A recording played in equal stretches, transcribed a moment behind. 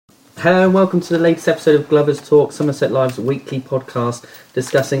Hello and welcome to the latest episode of Glovers Talk, Somerset Live's weekly podcast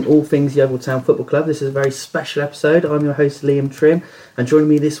discussing all things Yeovil Town Football Club. This is a very special episode. I'm your host Liam Trim, and joining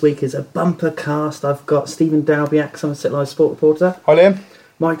me this week is a bumper cast. I've got Stephen Dalbiak, Somerset Live sport reporter. Hi Liam.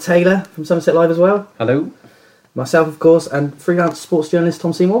 Mike Taylor from Somerset Live as well. Hello. Myself, of course, and freelance sports journalist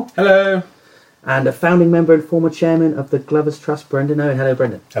Tom Seymour. Hello. And a founding member and former chairman of the Glovers Trust, Brendan Owen. Hello,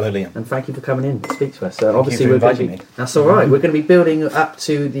 Brendan. Hello, Liam. And thank you for coming in to speak to us. Thank you for inviting me. That's all right. We're going to be building up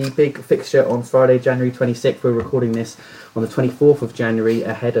to the big fixture on Friday, January 26th. We're recording this on the 24th of January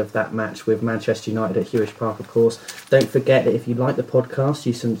ahead of that match with Manchester United at Hewish Park, of course. Don't forget that if you like the podcast,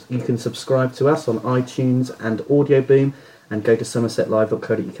 you can subscribe to us on iTunes and Audio Boom, and go to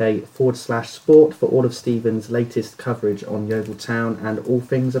somersetlive.co.uk/sport for all of Stephen's latest coverage on Yeovil Town and all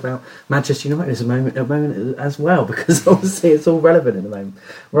things about Manchester United at the moment as well, because obviously it's all relevant at the moment.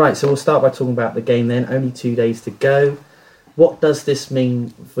 Right, so we'll start by talking about the game then. Only 2 days to go. What does this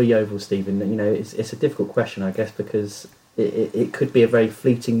mean for Yeovil, Stephen? You know, it's a difficult question, I guess, because it could be a very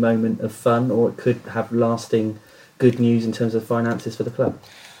fleeting moment of fun, or it could have lasting good news in terms of finances for the club.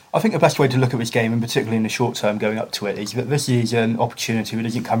 I think the best way to look at this game, and particularly in the short term going up to it, is that this is an opportunity that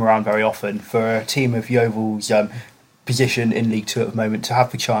doesn't come around very often for a team of Yeovil's position in League Two at the moment to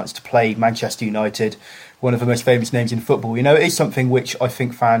have the chance to play Manchester United, one of the most famous names in football. You know, it is something which I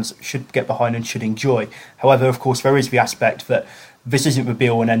think fans should get behind and should enjoy. However, of course, there is the aspect that this isn't the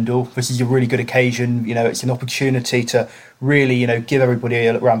be-all and end-all. This is a really good occasion. You know, it's an opportunity to really, give everybody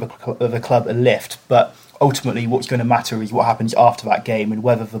around the club a lift. But ultimately, what's going to matter is what happens after that game, and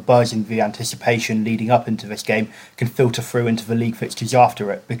whether the buzz and the anticipation leading up into this game can filter through into the league fixtures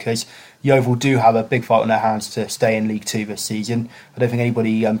after it, because Yeovil do have a big fight on their hands to stay in League Two this season. I don't think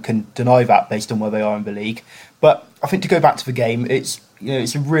anybody can deny that based on where they are in the league. But I think to go back to the game, it's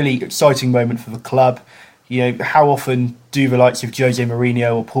a really exciting moment for the club. How often do the likes of Jose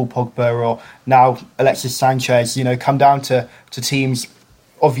Mourinho or Paul Pogba or now Alexis Sanchez, come down to teams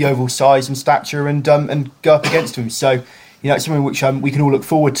of Yeovil's size and stature and go up against them? So, it's something which we can all look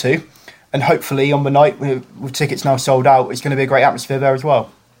forward to, and hopefully on the night with tickets now sold out, it's going to be a great atmosphere there as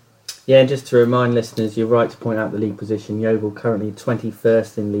well. Yeah, and just to remind listeners, you're right to point out the league position. Yeovil currently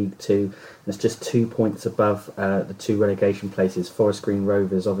 21st in League Two. It's just 2 points above the two relegation places. Forest Green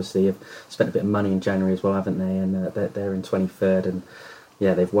Rovers obviously have spent a bit of money in January as well, haven't they? And they're in 23rd, and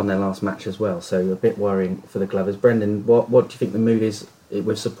yeah, they've won their last match as well. So a bit worrying for the Glovers. Brendan, what do you think the mood is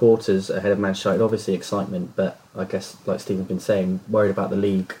with supporters ahead of Manchester United? Obviously excitement, but I guess, like Stephen's been saying, worried about the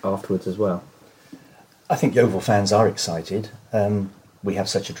league afterwards as well. I think Yeovil fans are excited. We have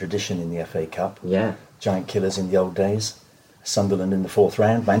such a tradition in the FA Cup. Yeah. Giant killers in the old days. Sunderland in the 4th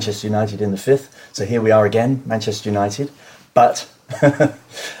round, Manchester United in the 5th. So here we are again, Manchester United. But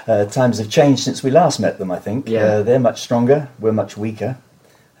times have changed since we last met them, I think. Yeah. They're much stronger, we're much weaker.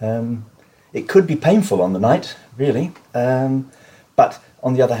 It could be painful on the night, really. But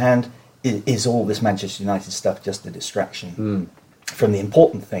on the other hand, is all this Manchester United stuff just a distraction from the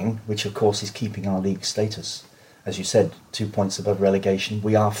important thing, which of course is keeping our league status? As you said, 2 points above relegation.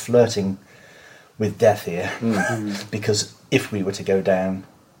 We are flirting with death here, because if we were to go down,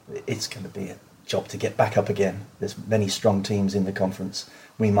 it's going to be a job to get back up again. There's many strong teams in the conference.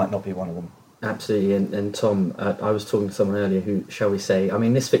 We might not be one of them. Absolutely, and Tom, I was talking to someone earlier who, shall we say, I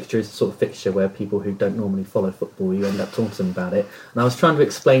mean, this fixture is the sort of fixture where people who don't normally follow football, you end up talking to them about it. And I was trying to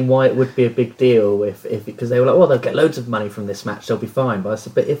explain why it would be a big deal if because they were like, well, they'll get loads of money from this match, they'll be fine. But I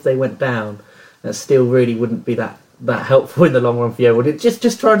said, but if they went down, that still really wouldn't be that helpful in the long run for you, would it?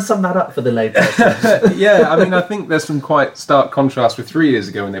 Just try and sum that up for the lay person. Yeah, I mean, I think there's some quite stark contrast with 3 years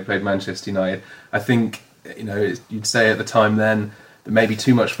ago when they played Manchester United. I think, you'd say at the time then that maybe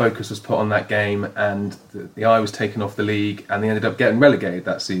too much focus was put on that game, and the eye was taken off the league, and they ended up getting relegated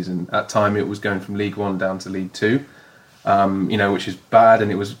that season. At the time, it was going from League One down to League Two, which is bad,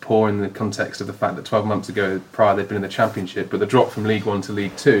 and it was poor in the context of the fact that 12 months ago, prior, they'd been in the Championship. But the drop from League One to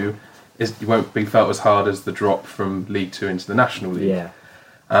League Two it won't be felt as hard as the drop from League Two into the National League. Yeah.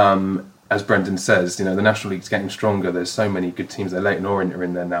 As Brendan says, the National League's getting stronger. There's so many good teams there. Leyton Orient are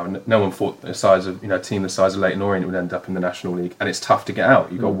in there now. No one thought a team the size of Leyton Orient would end up in the National League, and it's tough to get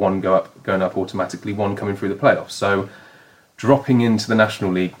out. You've got one going up automatically, one coming through the playoffs. So dropping into the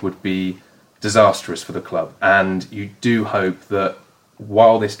National League would be disastrous for the club. And you do hope that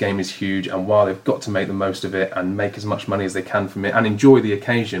while this game is huge, and while they've got to make the most of it and make as much money as they can from it and enjoy the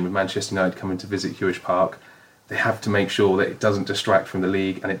occasion with Manchester United coming to visit Hewish Park, they have to make sure that it doesn't distract from the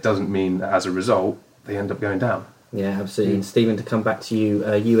league, and it doesn't mean that as a result they end up going down. Yeah, absolutely. And Stephen, to come back to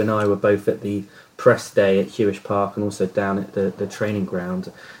you, you and I were both at the press day at Hewish Park and also down at the training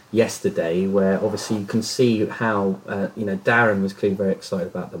ground. yesterday, where obviously you can see how Darren was clearly very excited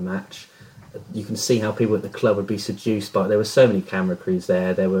about the match. You can see how people at the club would be seduced by. There were so many camera crews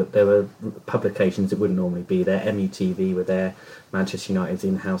there. There were publications that wouldn't normally be there. MUTV were there. Manchester United's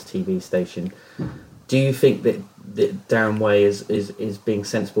in-house TV station. Do you think that Darren Way is being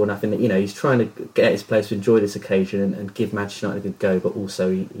sensible enough in that he's trying to get his players to enjoy this occasion and give Manchester United a good go, but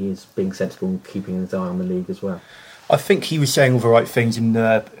also he is being sensible and keeping his eye on the league as well? I think he was saying all the right things,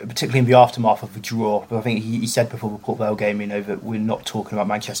 particularly in the aftermath of the draw. But I think he said before the Port Vale game, that we're not talking about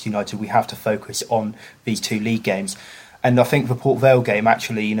Manchester United. We have to focus on these two league games. And I think the Port Vale game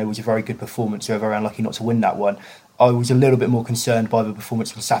actually, was a very good performance. We were very unlucky not to win that one. I was a little bit more concerned by the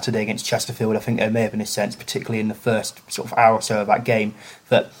performance on Saturday against Chesterfield. I think there may have been a sense, particularly in the first sort of hour or so of that game,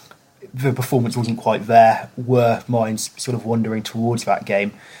 that the performance wasn't quite there. Were minds sort of wandering towards that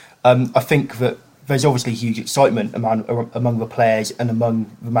game? I think that there's obviously huge excitement among the players and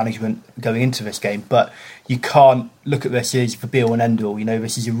among the management going into this game, but you can't look at this as the be-all and end-all.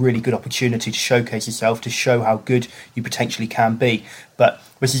 This is a really good opportunity to showcase yourself, to show how good you potentially can be. But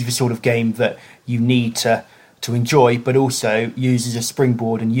this is the sort of game that you need to enjoy, but also use as a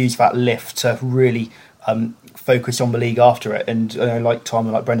springboard and use that lift to really focus on the league after it. And like Tom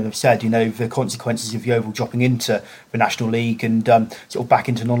and like Brendan have said, the consequences of Yeovil dropping into the National League and sort of back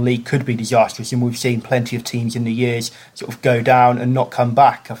into non-league could be disastrous. And we've seen plenty of teams in the years sort of go down and not come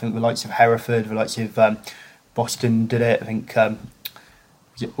back. I think the likes of Hereford, the likes of Boston did it. I think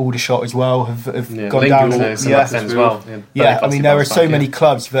Aldershot as well have gone down. As well. Yeah, I mean there are so many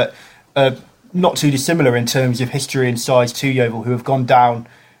clubs that are not too dissimilar in terms of history and size to Yeovil who have gone down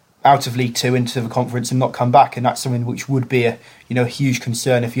out of League Two into the conference and not come back, and that's something which would be a huge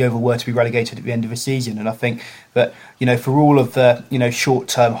concern if Yeovil were to be relegated at the end of the season. And I think that for all of the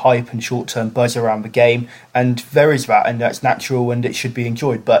short-term hype and short-term buzz around the game, and there is that, and that's natural and it should be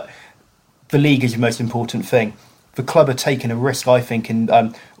enjoyed, but the league is the most important thing. The club are taking a risk, I think, and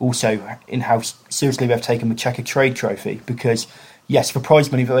also in how seriously they've taken the Chequer Trade Trophy, because yes, the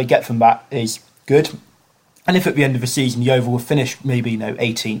prize money that they get from that is good. And if at the end of the season Yeovil will finish maybe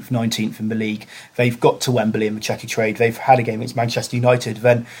 18th, 19th in the league, they've got to Wembley in the Chequer Trade, they've had a game against Manchester United,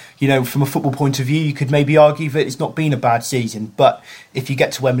 then from a football point of view you could maybe argue that it's not been a bad season. But if you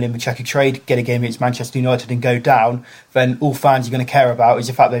get to Wembley in the Chequer Trade, get a game against Manchester United and go down, then all fans are going to care about is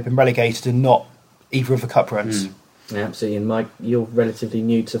the fact they've been relegated and not either of the cup runs. Yeah, absolutely. And Mike, you're relatively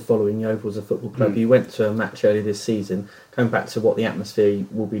new to following Yeovil as a football club. You went to a match earlier this season. Coming back to what the atmosphere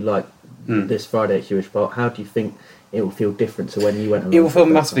will be like this Friday at Hewish Park, how do you think it will feel different to when you went along? It will feel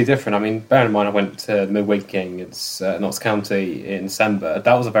massively different. I mean, bear in mind I went to the midweek game against Notts County in December.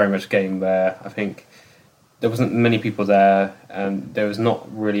 That was a very much a game where I think there wasn't many people there, and there was not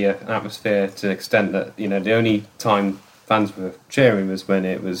really an atmosphere to an extent that the only time fans were cheering was when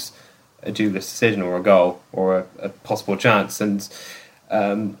it was a dubious decision or a goal or a possible chance. And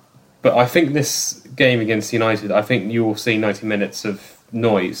but I think this game against United, I think you will see 90 minutes of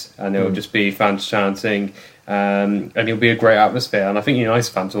noise, and it will just be fans chanting, and it'll be a great atmosphere. And I think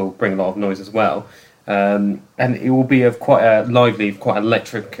United fans will bring a lot of noise as well, and it will be quite a lively, quite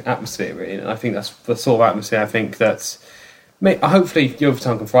electric atmosphere, really. And I think that's the sort of atmosphere I think that's hopefully Yeovil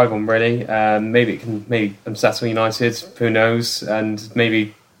Town can thrive on, really. Maybe it can unsettle United, who knows, and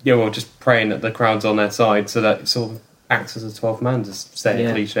maybe Yeovil just praying that the crowd's on their side so that it sort of acts as a 12th man, to say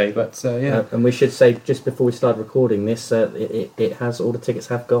a cliche, but and we should say just before we start recording this, it has, all the tickets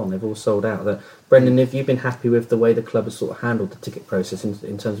have gone, they've all sold out. Brendan, have you been happy with the way the club has sort of handled the ticket process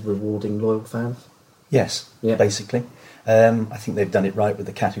in terms of rewarding loyal fans? Yes, basically. I think they've done it right with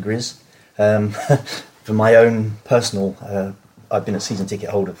the categories. For my own personal, I've been a season ticket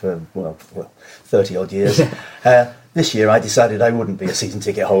holder for 30 odd years. This year I decided I wouldn't be a season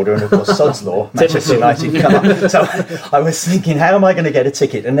ticket holder, and of course sod's law, Manchester United come up. So I was thinking, how am I going to get a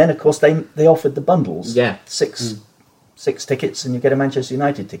ticket? And then of course they offered the bundles. Yeah. Six tickets and you get a Manchester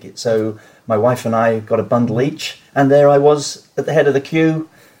United ticket. So my wife and I got a bundle each, and there I was at the head of the queue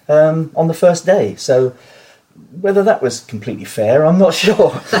on the first day. So whether that was completely fair, I'm not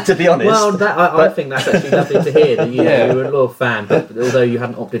sure, to be honest. Well, I think that's actually lovely to hear, that you were a loyal fan, but although you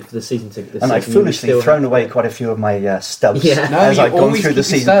hadn't opted for the season ticket this season. And I foolishly thrown away quite a few of my stubs as I'd gone through the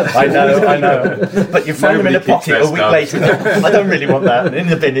season. I know. But you find them in a pocket a week later. I don't really want that. In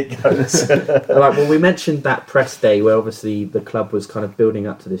the bin it goes. All right, well, we mentioned that press day where obviously the club was kind of building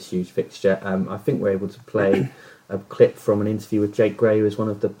up to this huge fixture. I think we're able to play a clip from an interview with Jake Gray, who was one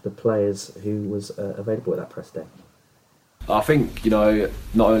of the players who was available at that press day. I think, not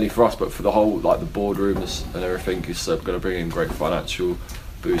only for us but for the whole, the boardrooms and everything, is going to bring in great financial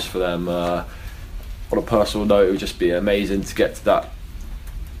boost for them. On a personal note, it would just be amazing to get to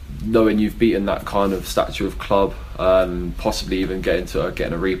knowing you've beaten that kind of stature of club, and possibly even getting a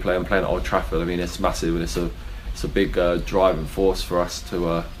replay and playing at Old Trafford, I mean, it's massive, and it's a big driving force for us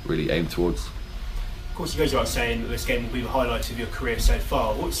to really aim towards. Of course, it goes without saying that this game will be the highlight of your career so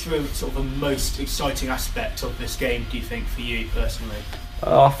far. What's the sort of the most exciting aspect of this game, do you think, for you personally?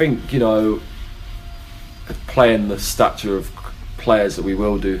 I think, playing the stature of players that we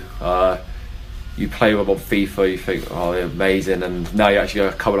will do. You play them on FIFA, you think, oh, they're amazing, and now you're actually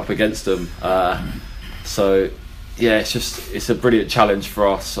coming up against them. So, yeah, it's a brilliant challenge for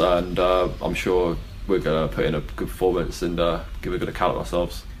us, and I'm sure we're going to put in a good performance and give a good account of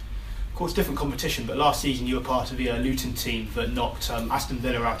ourselves. Of course, different competition, but last season you were part of the Luton team that knocked Aston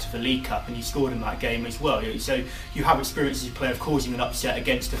Villa out of the League Cup, and you scored in that game as well. So you have experience as a player of causing an upset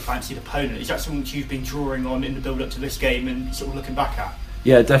against a fancied opponent. Is that something that you've been drawing on in the build-up to this game and sort of looking back at?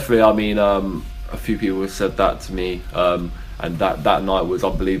 Yeah, definitely. I mean, a few people have said that to me, and that night was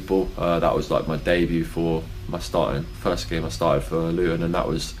unbelievable. That was like my debut for my first game I started for Luton, and that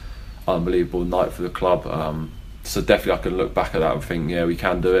was unbelievable night for the club. So definitely I can look back at that and think, yeah, we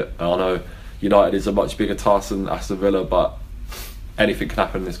can do it. I know United is a much bigger task than Aston Villa, but anything can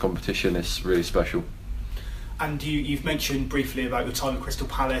happen in this competition. It's really special. And you've mentioned briefly about your time at Crystal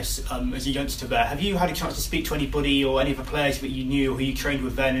Palace as a youngster there. Have you had a chance to speak to anybody or any of the players that you knew or who you trained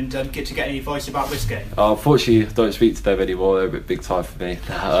with then and get any advice about this game? Unfortunately, I don't speak to them anymore. They're a bit big time for me.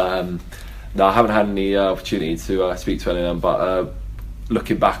 No, I haven't had any opportunity to speak to any of them, but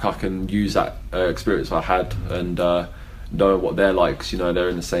looking back, I can use that experience I had and know what they're like, because they're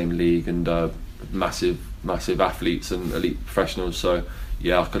in the same league and massive athletes and elite professionals. So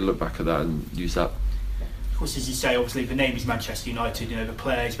yeah, I could look back at that and use that. Of course, as you say, obviously the name is Manchester United. The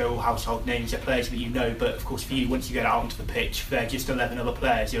players, they're all household names. They're players that you know, but of course for you, once you get out onto the pitch, they're just 11 other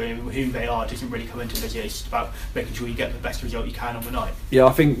players. Who they are doesn't really come into this. It's just about making sure you get the best result you can on the night. Yeah,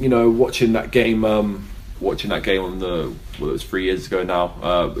 I think watching that game on it was 3 years ago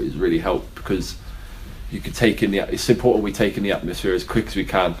now, it's really helped, because you could take in it's important we take in the atmosphere as quick as we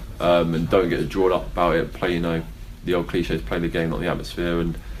can, and don't get drawn up about it. Play the old cliches, play the game, not the atmosphere,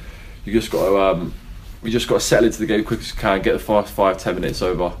 and you just got to we just got to settle into the game as quick as we can, get the first 5-10 minutes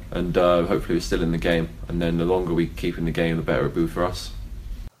over, and hopefully we're still in the game, and then the longer we keep in the game, the better it will be for us.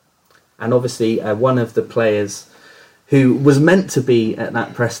 And obviously one of the players who was meant to be at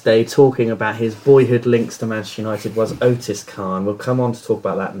that press day talking about his boyhood links to Manchester United was Otis Khan. We'll come on to talk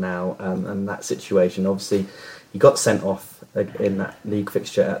about that now, and that situation. Obviously, he got sent off in that league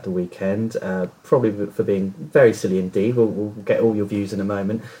fixture at the weekend, probably for being very silly indeed. We'll get all your views in a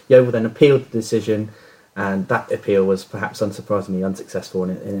moment. Yeovil then appealed the decision, and that appeal was perhaps unsurprisingly unsuccessful,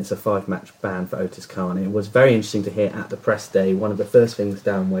 and it's a 5-match ban for Otis Khan. It was very interesting to hear at the press day. One of the first things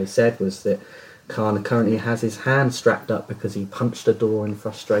Downway said was that Khan currently has his hand strapped up because he punched a door in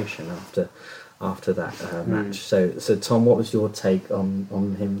frustration after that match. So Tom, what was your take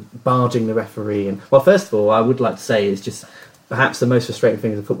on him barging the referee? And well, first of all, I would like to say it's just perhaps the most frustrating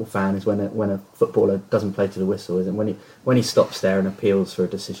thing as a football fan is when a footballer doesn't play to the whistle, isn't it? When he stops there and appeals for a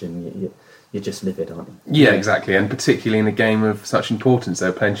decision, you're just livid, aren't you? Yeah, exactly, and particularly in a game of such importance.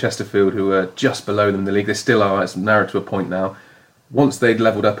 They're playing Chesterfield, who are just below them in the league. They still are. It's narrowed to a point now. Once they'd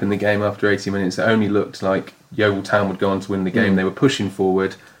levelled up in the game after 80 minutes, it only looked like Yeovil Town would go on to win the game. They were pushing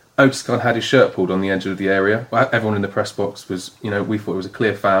forward. Otis Khan had his shirt pulled on the edge of the area. Everyone in the press box was, we thought it was a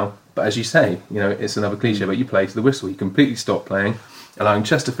clear foul. But as you say, it's another cliche, but you play to the whistle. You completely stopped playing, allowing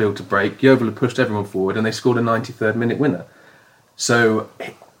Chesterfield to break. Yeovil had pushed everyone forward, and they scored a 93rd minute winner. So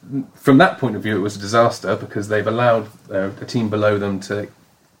from that point of view, it was a disaster, because they've allowed a team below them to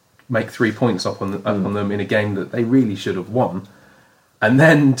make 3 points up on them in a game that they really should have won. And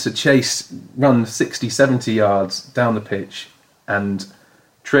then to run 60, 70 yards down the pitch and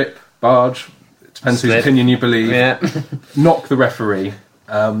trip, barge, it depends whose opinion you believe, knock the referee,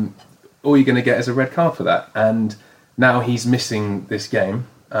 all you're going to get is a red card for that. And now he's missing this game.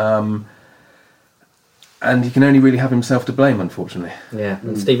 And he can only really have himself to blame, unfortunately. Yeah,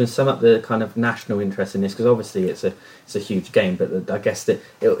 and Stephen, sum up the kind of national interest in this, because obviously it's a huge game, but I guess that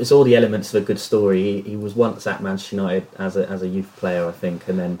it's all the elements of a good story. He was once at Manchester United as a youth player, I think,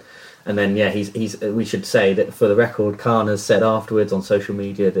 and then he's we should say that for the record, Khan has said afterwards on social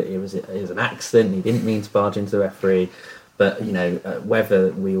media that it was an accident. He didn't mean to barge into the referee. But,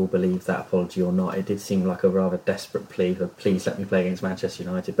 whether we all believe that apology or not, it did seem like a rather desperate plea for, please let me play against Manchester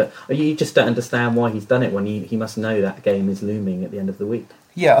United. But you just don't understand why he's done it when he must know that game is looming at the end of the week.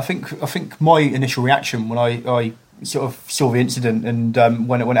 Yeah, I think my initial reaction when I sort of saw the incident and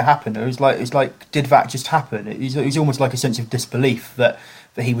when it happened, it was like, did that just happen? It was almost like a sense of disbelief that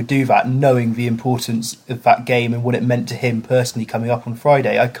that he would do that, knowing the importance of that game and what it meant to him personally coming up on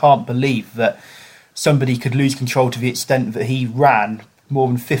Friday. I can't believe that somebody could lose control to the extent that he ran more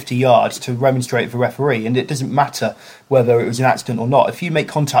than 50 yards to remonstrate with the referee, and it doesn't matter whether it was an accident or not. If you make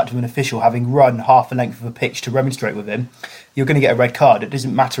contact with an official having run half the length of a pitch to remonstrate with him, you're going to get a red card. It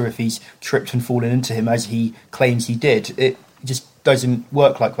doesn't matter if he's tripped and fallen into him as he claims he did. It just doesn't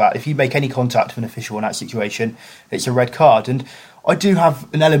work like that. If you make any contact with an official in that situation, it's a red card. And I do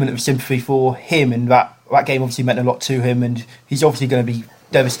have an element of sympathy for him, and that game obviously meant a lot to him, and he's obviously going to be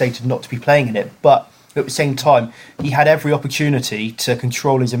devastated not to be playing in it. But at the same time, he had every opportunity to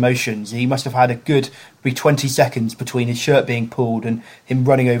control his emotions. He must have had a good 20 seconds between his shirt being pulled and him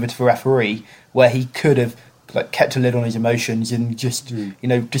running over to the referee, where he could have kept a lid on his emotions and just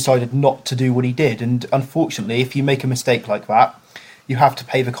decided not to do what he did. And unfortunately, if you make a mistake like that, you have to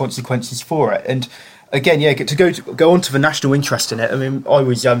pay the consequences for it. And again, to go on to the national interest in it. I mean, I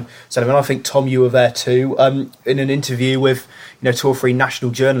was saying, I think Tom, you were there too, in an interview with two or three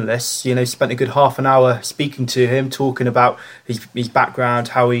national journalists. Spent a good half an hour speaking to him, talking about his background,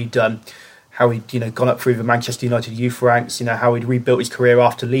 how he'd gone up through the Manchester United youth ranks, how he'd rebuilt his career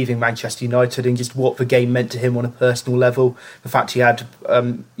after leaving Manchester United, and just what the game meant to him on a personal level. The fact he had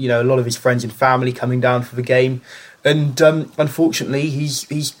a lot of his friends and family coming down for the game. And unfortunately,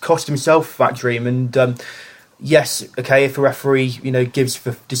 he's cost himself that dream. And yes, okay, if a referee gives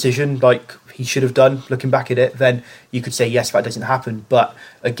the decision like he should have done, looking back at it, then you could say yes, that doesn't happen. But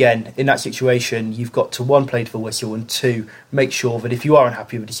again, in that situation, you've got to, one, play to the whistle, and two, make sure that if you are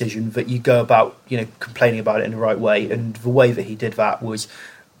unhappy with a decision, that you go about complaining about it in the right way. And the way that he did that was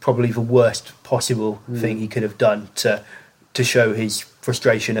probably the worst possible thing he could have done to show his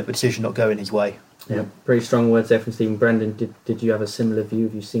frustration at the decision not going his way. Yeah, pretty strong words there from Stephen. Brendan, did you have a similar view?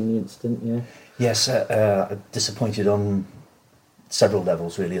 Have you seen the incident? Yeah. Yes, disappointed on several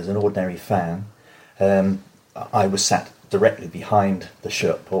levels, really. As an ordinary fan, I was sat directly behind the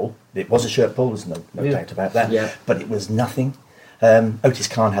shirt pull. It was a shirt pull, there's no doubt about that. Yeah. But it was nothing. Otis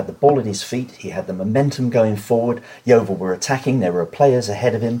Khan had the ball at his feet. He had the momentum going forward. Yeovil were attacking. There were players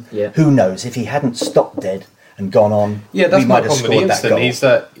ahead of him. Yeah. Who knows? If he hadn't stopped dead and gone on, that's we my might have problem with the scored that incident. goal. Is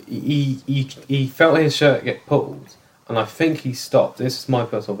that he felt his shirt get pulled, and I think he stopped. This is my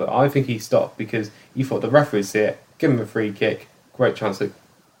personal view. I think he stopped because he thought the referee see it, give him a free kick, great chance of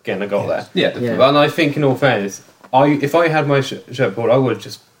getting a goal there. Yeah, definitely. And I think, in all fairness, if I had my shirt pulled, I would have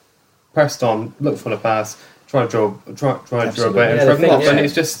just pressed on, looked for the pass, try to draw a bit, and throw them off. And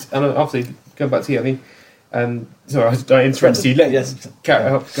it's just, and obviously going back to you, I mean. Sorry, I interrupted you.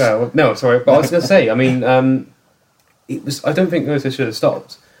 Go. No, sorry, but I was going to say, I mean, it was. I don't think Otis should have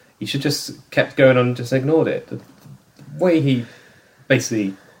stopped. He should just kept going on and just ignored it. The way he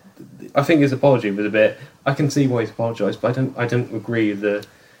basically, I think his apology was a bit. I can see why he's apologised, but I don't agree with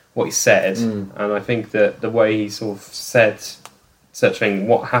what he said, and I think that the way he sort of said such thing,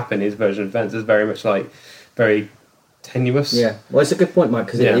 what happened, his version of events, is very much very tenuous. Yeah, well, it's a good point, Mike,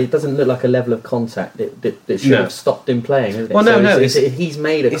 because it doesn't look like a level of contact that should have stopped him playing, hasn't it? Well, he's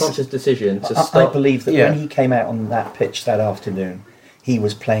made a conscious decision to stop. I believe that when he came out on that pitch that afternoon, he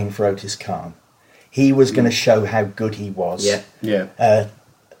was playing for Otis Khan. He was going to show how good he was.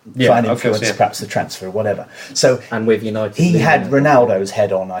 Try and influence perhaps the transfer or whatever. So, and with United, he had Ronaldo's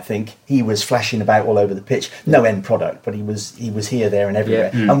head on. I think he was flashing about all over the pitch. No end product, but he was here, there, and everywhere.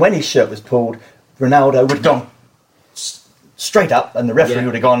 And when his shirt was pulled, Ronaldo would have gone straight up, and the referee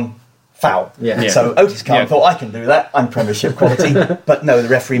would have gone foul. So Otis Khan thought, I can do that. I'm Premiership quality, but no, the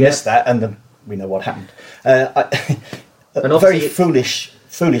referee missed that, and we know what happened. A very foolish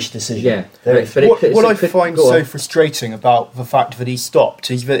decision. Yeah, what I find so frustrating about the fact that he stopped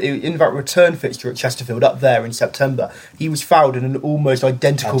is that in that return fixture at Chesterfield up there in September, he was fouled in an almost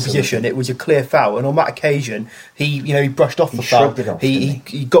identical position. It was a clear foul, and on that occasion, he brushed off the foul.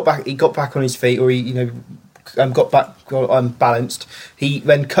 He got back on his feet, or he got back unbalanced. He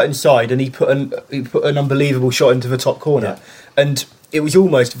then cut inside, and he put an unbelievable shot into the top corner, and it was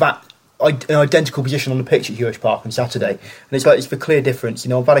almost that. An identical position on the pitch at Hewish Park on Saturday, and it's the clear difference.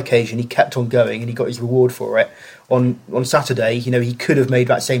 On that occasion he kept on going and he got his reward for it. On Saturday, he could have made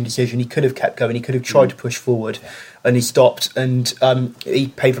that same decision. He could have kept going. He could have tried to push forward, and he stopped, and he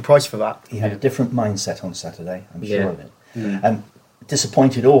paid the price for that. He had a different mindset on Saturday. I'm sure of it. And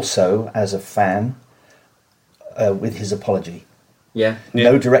disappointed also as a fan with his apology.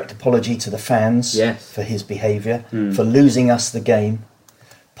 No direct apology to the fans for his behaviour, for losing us the game,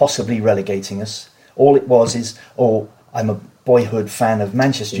 possibly relegating us. All it was is, I'm a boyhood fan of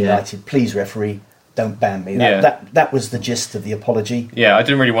Manchester United, please referee, don't ban me. That was the gist of the apology. I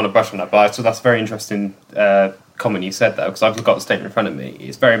didn't really want to brush on that, but so that's a very interesting comment you said there, because I've got the statement in front of me.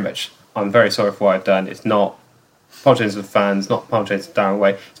 It's very much, I'm very sorry for what I've done. It's not apologising to the fans, not apologising to Darren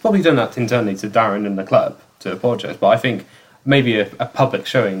Way. It's probably done that internally to Darren and the club to apologise, but I think maybe a public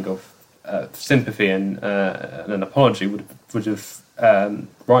showing of sympathy and an apology would have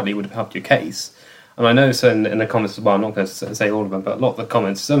rightly would have helped your case. And I know in the comments as well, I'm not going to say all of them, but a lot of the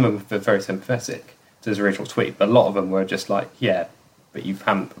comments, some of them were very sympathetic to his original tweet, but a lot of them were just like, yeah, but you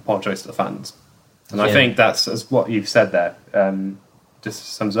haven't apologised to the fans. And I think that's as what you've said there.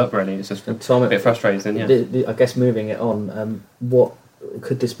 Just sums up really. It's just Tom, a bit frustrating. Yeah. I guess moving it on, what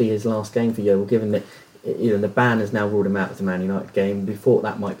could this be his last game for Yeovil? Given that the ban has now ruled him out of the Man United game, we thought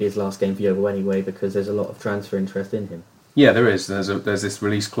that might be his last game for Yeovil anyway, because there's a lot of transfer interest in him. Yeah, there is. There's this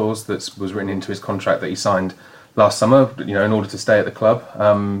release clause that was written into his contract that he signed last summer. In order to stay at the club,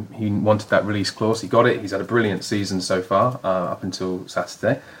 he wanted that release clause. He got it. He's had a brilliant season so far, up until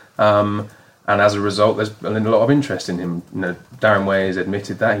Saturday. And as a result, there's been a lot of interest in him. Darren Way has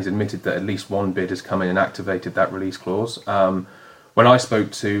admitted that. He's admitted that at least one bid has come in and activated that release clause. When I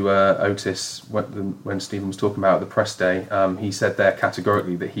spoke to Otis, when Stephen was talking about the press day, he said there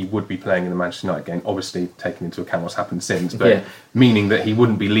categorically that he would be playing in the Manchester United game, obviously taking into account what's happened since, but meaning that he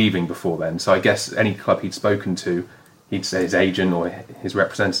wouldn't be leaving before then. So I guess any club he'd spoken to, he'd say his agent or his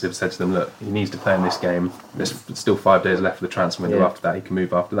representative said to them, look, he needs to play in this game. There's still 5 days left of the transfer window. After that, he can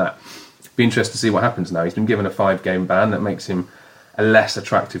move after that. Be interested to see what happens now. He's been given a 5-game ban that makes him a less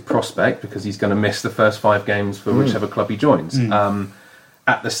attractive prospect because he's going to miss the first 5 games for whichever club he joins.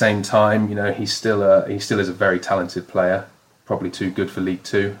 At the same time, he still is a very talented player, probably too good for League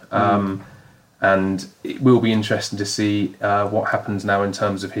Two. And it will be interesting to see what happens now in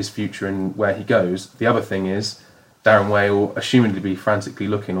terms of his future and where he goes. The other thing is, Darren Way will assumedly be frantically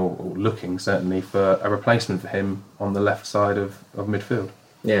looking, or looking certainly, for a replacement for him on the left side of midfield.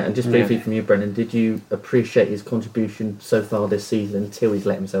 Yeah, and just briefly from you, Brendan, did you appreciate his contribution so far this season until he's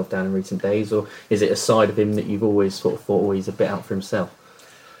let himself down in recent days, or is it a side of him that you've always sort of thought, he's a bit out for himself?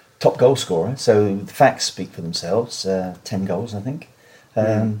 Top goal scorer, so the facts speak for themselves. 10 goals, I think.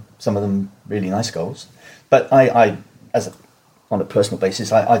 Some of them really nice goals. But on a personal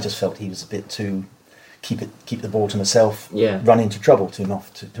basis, I just felt he was a bit too keep the ball to myself, run into trouble too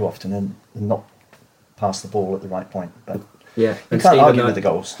often, and not pass the ball at the right point. But yeah, you can't argue with the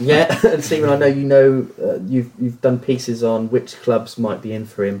goals. Yeah, and Stephen, I know you've done pieces on which clubs might be in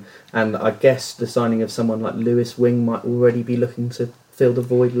for him, and I guess the signing of someone like Lewis Wing might already be looking to fill the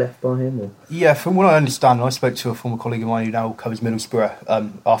void left by him, or? Yeah, from what I understand, I spoke to a former colleague of mine who now covers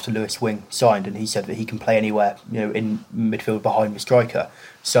Middlesbrough after Lewis Wing signed, and he said that he can play anywhere, in midfield behind the striker.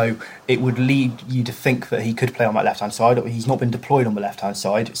 So it would lead you to think that he could play on that left-hand side. He's not been deployed on the left-hand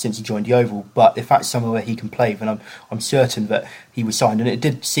side since he joined Yeovil, but if that's somewhere where he can play, then I'm certain that he was signed. And it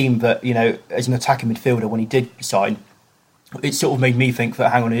did seem that, as an attacking midfielder, when he did sign, it sort of made me think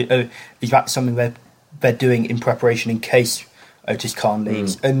that, hang on, is that something they're doing in preparation in case Otis Khan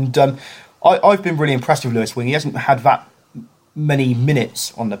leaves? And I've been really impressed with Lewis Wing. He hasn't had that many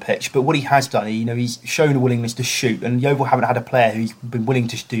minutes on the pitch, but what he has done, he's shown a willingness to shoot, and Yeovil haven't had a player who's been willing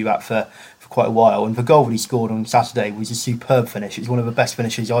to do that for quite a while. And the goal that he scored on Saturday was a superb finish. It's one of the best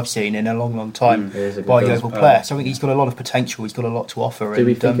finishes I've seen in a long time by a Yeovil player. So I think he's got a lot of potential. He's got a lot to offer. Do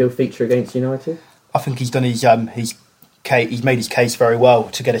we think he'll feature against United? I think he's done he's made his case very well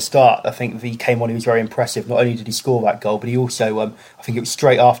to get a start. I think he came on, he was very impressive. Not only did he score that goal, but he also, I think it was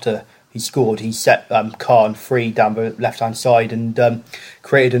straight after he scored, he set Khan free down the left-hand side and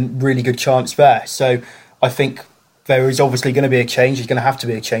created a really good chance there. So I think there is obviously going to be a change. There's going to have to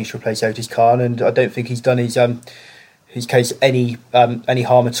be a change to replace Otis Khan, and I don't think he's done his case any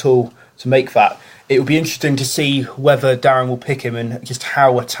harm at all to make that. It will be interesting to see whether Darren will pick him and just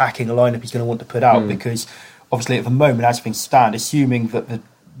how attacking a lineup he's going to want to put out, because obviously at the moment, as things stand, assuming that the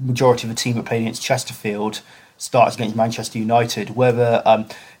majority of the team that played against Chesterfield starts against Manchester United, whether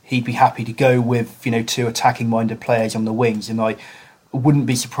he'd be happy to go with 2 attacking-minded players on the wings. And I wouldn't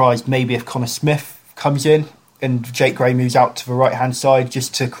be surprised maybe if Connor Smith comes in and Jake Gray moves out to the right-hand side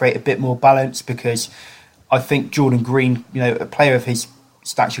just to create a bit more balance, because I think Jordan Green, a player of his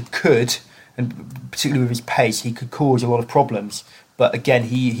stature could, and particularly with his pace, he could cause a lot of problems. But again,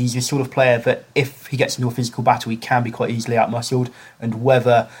 he's the sort of player that if he gets into a physical battle, he can be quite easily outmuscled. And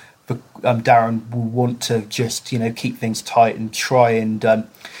whether Darren will want to just keep things tight and try and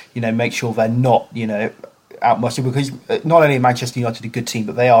make sure they're not outmuscled, because not only are Manchester United a good team,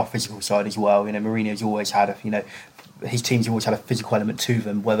 but they are a physical side as well. Mourinho's always had his teams have always had a physical element to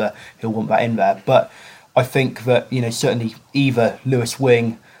them. Whether he'll want that in there, but I think that certainly either Lewis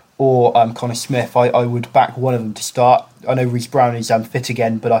Wing or Connor Smith. I would back one of them to start. I know Reece Brown is fit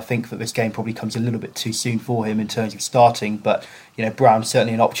again, but I think that this game probably comes a little bit too soon for him in terms of starting. But Brown's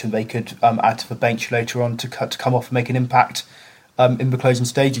certainly an option they could add to the bench later on to come off and make an impact in the closing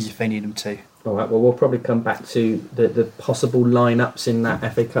stages if they need him to. All right, well, we'll probably come back to the possible lineups in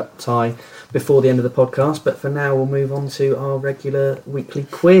that FA Cup tie before the end of the podcast, but for now we'll move on to our regular weekly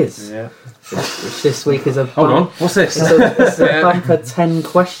quiz. Yeah. Which this week is a Hold on, what's this? It's a bumper 10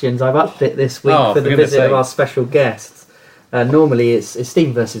 questions. I've upped it this week for the visit of our special guests. Normally it's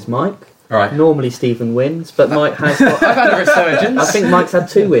Stephen versus Mike. Right. Normally Stephen wins, but Mike has got... I've had a resurgence. I think Mike's had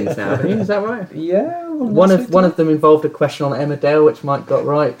 2 wins now, haven't you? Is that right? Yeah. One of them involved a question on Emmerdale, which Mike got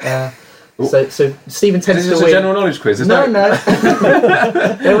right. So Stephen tends Is to this win. a general knowledge quiz? No.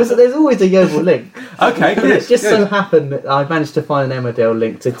 There's always a Yeovil link. Okay, good. It's just good. so happened that I managed to find an Emmerdale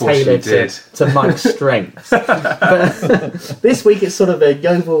link to course tailor you did. to Mike's strengths. But this week it's sort of a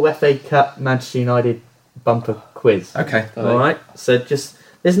Yeovil FA Cup Manchester United bumper quiz. Okay. All right. So just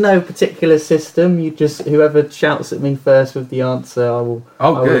there's no particular system. You just whoever shouts at me first with the answer, I will.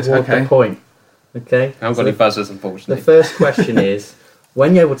 Good, award okay. the point. Okay. I haven't got any buzzers, unfortunately. The first question is: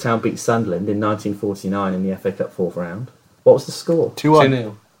 when Yeovil Town beat Sunderland in 1949 in the FA Cup 4th round, what was the score?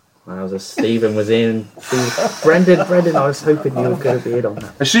 2-1. 2-0. Stephen was in. Brendan, I was hoping you were going to be in on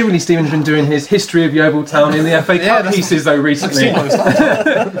that. Assumingly, Stephen's been doing his history of Yeovil Town in the FA Cup pieces though recently.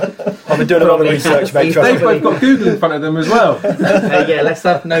 I've been doing a lot of research, mate. They've both got Google in front of them as well. Let's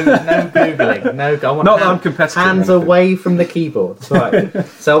have no googling. No, I want Not that I'm competitive. hands away from the keyboard. Right.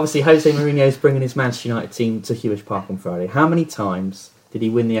 So obviously, Jose Mourinho's bringing his Manchester United team to Hewish Park on Friday. How many times did he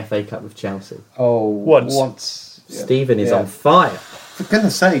win the FA Cup with Chelsea? Once. Stephen is on fire. For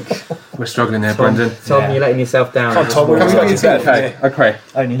goodness sake. We're struggling there, Brendan. Tom, you're letting yourself down. Come on, Tom, we're Can we going go to to bed? Okay.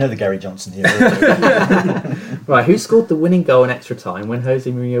 I only know the Gary Johnson here. Right, who scored the winning goal in extra time when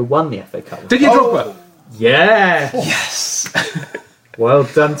Jose Mourinho won the FA Cup? Did you Drogba? Yeah! Yes! Well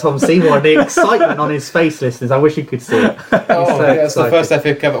done, Tom Seymour. The excitement on his face, listeners. I wish you could see it. He's so It's the excited. first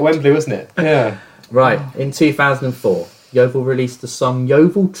FA Cup at Wembley, wasn't it? Yeah. Right, in 2004, Yeovil released the song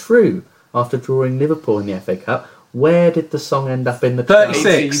Yeovil True after drawing Liverpool in the FA Cup. Where did the song end up in the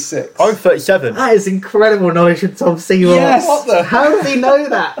 36. I'm 37. That is incredible knowledge from Tom Seymour. Yes! What the- How does he know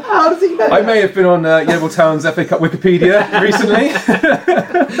that? How does he know I that? may have been on Yeovil Town's FA Cup Wikipedia recently.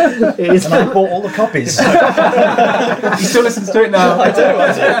 It is And I bought all the copies. He still listens to it now.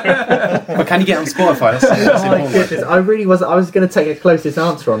 But can you get on Spotify? That's Oh my important. goodness, I really was. I was going to take a closest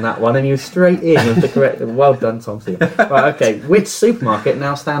answer on that one, and you were straight in with the correct. Well done, Tom Seymour. Right, okay. Which supermarket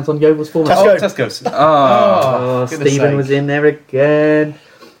now stands on Yeovil's former? Tesco's. Oh, goodness Stephen sake. was in there again.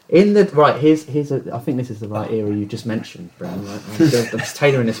 In the right, here's I think this is the right era you just mentioned, Brendan. Right? I'm just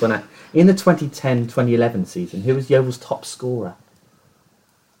tailoring this one out. In the 2010-2011 season, who was Yeovil's top scorer?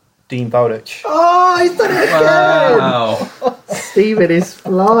 Dean Bowditch. Oh, he's done it again! Wow. Stephen is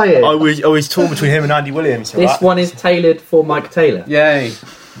flying. I was torn between him and Andy Williams. This one is tailored for Mike Taylor. Yay.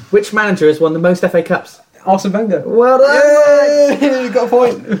 Which manager has won the most FA Cups? Arsene Wenger. Well done, Mike. You got a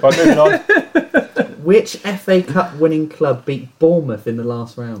point. Right, moving on. Which FA Cup winning club beat Bournemouth in the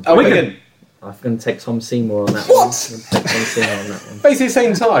last round? Oh, Wigan. I'm going to take Tom Seymour on that What? one. I'm going to take Tom Seymour on that one. Basically the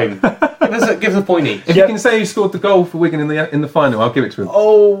same time. Give us a point each. If you can say who scored the goal for Wigan in the final, I'll give it to him.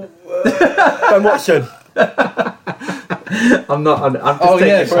 Oh, Ben Watson. I'm not. I'm just Oh, taking,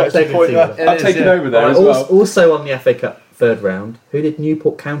 yeah, I'm correct, taking point Seymour. there. I'm taking over there Right, as well. Also on the FA Cup third round, who did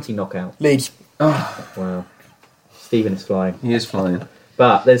Newport County knock out? Leeds. Wow. Stephen is flying. He is flying.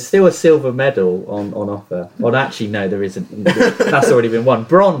 But there's still a silver medal on offer. Well, actually, no, there isn't. That's already been won.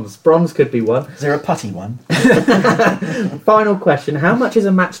 Bronze. Bronze could be won. Is there a putty one? Final question. How much is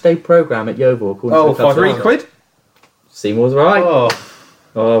a match day programme at Yeovil? according to the club's £3 website? £3? Seymour's right. Oh.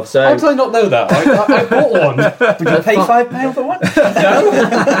 Oh, so... How did I not know that? I bought one. Would you pay £5 for one? I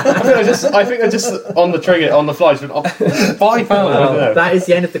think I just on the trigger on the fly just went, oh, £5. Well, that is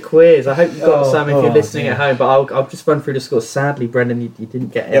the end of the quiz. I hope you got some if you're listening dear. at home, but I'll just run through the scores. Sadly, Brendan, you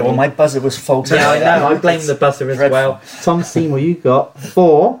didn't get any. Yeah, well, my buzzer was faulty. Yeah, I know. I blame the buzzer as Dreadful. well. Tom Seymour, you got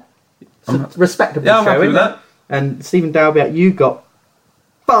 4. It's a respectable Yeah, I'm show, happy with isn't it? that. And Stephen Dalbiak, you got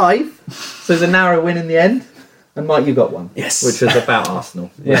 5. So there's a narrow win in the end. And Mike, you got 1. Yes. Which was about Arsenal,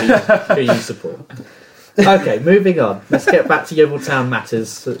 who you support. Okay, moving on. Let's get back to Yeovil Town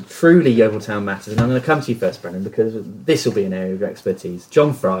matters. Truly Yeovil Town matters. And I'm going to come to you first, Brendan, because this will be an area of your expertise.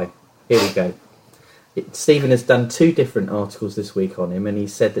 John Fry. Here we go. Stephen has done 2 different articles this week on him, and he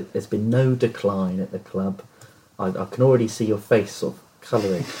said that there's been no decline at the club. I can already see your face sort of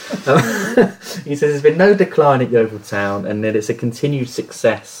colouring. He says there's been no decline at Yeovil Town, and that it's a continued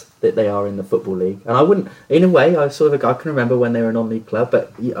success that they are in the Football League. And I wouldn't, in a way, I can remember when they were a non-league club,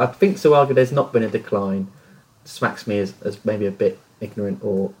 but I think to argue there's not been a decline smacks me as maybe a bit ignorant,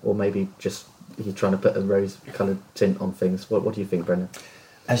 or maybe just you're trying to put a rose-coloured tint on things. What do you think, Brendan?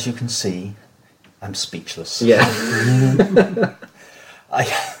 As you can see, I'm speechless. Yeah.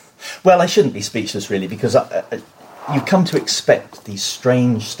 I shouldn't be speechless, really, because you come to expect these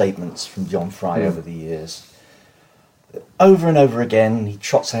strange statements from John Fry over the years. Over and over again, he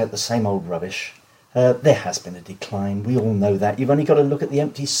trots out the same old rubbish. There has been a decline. We all know that. You've only got to look at the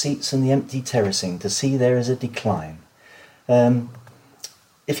empty seats and the empty terracing to see there is a decline.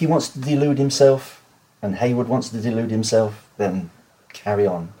 If he wants to delude himself, and Hayward wants to delude himself, then carry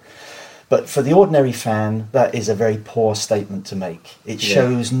on. But for the ordinary fan, that is a very poor statement to make. It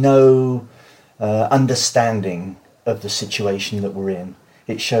shows no understanding of the situation that we're in.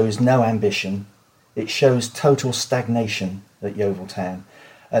 It shows no ambition. It shows total stagnation at Yeovil Town.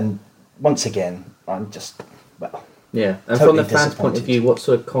 And once again, I'm just, yeah. And totally from the fans' point of disappointed. view, what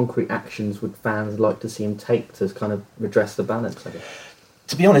sort of concrete actions would fans like to see him take to kind of redress the balance, I guess?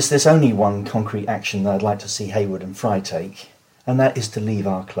 To be honest, there's only one concrete action that I'd like to see Hayward and Fry take, and that is to leave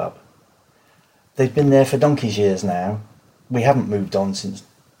our club. They've been there for donkey's years now. We haven't moved on since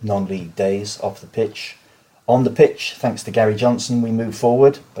non-league days off the pitch. On the pitch, thanks to Gary Johnson, we moved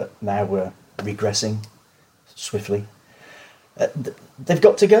forward, but now we're regressing swiftly. They've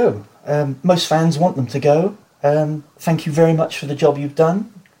got to go. Most fans want them to go. Thank you very much for the job you've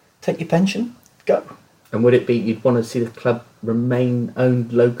done. Take your pension, go. And would it be, you'd want to see the club remain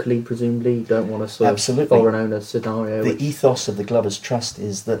owned locally, presumably? You don't want a sort Absolutely. of foreign owner scenario? The ethos of the Glovers Trust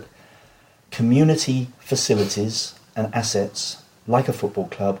is that community facilities and assets, like a football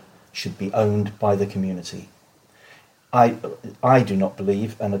club, should be owned by the community. I do not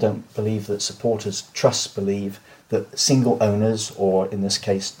believe, and I don't believe that supporters' trusts believe, that single owners, or in this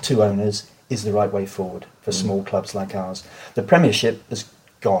case 2 owners, is the right way forward for small clubs like ours. The Premiership is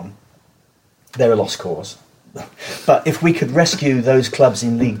gone. They're a lost cause. But if we could rescue those clubs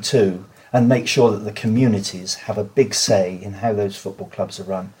in League 2 and make sure that the communities have a big say in how those football clubs are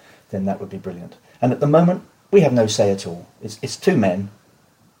run, then that would be brilliant. And at the moment, we have no say at all. It's 2 men,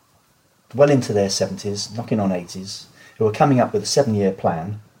 well into their 70s, knocking on 80s, who are coming up with a 7-year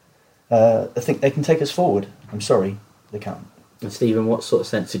plan. I think they can take us forward. I'm sorry, they can't. And Stephen, what sort of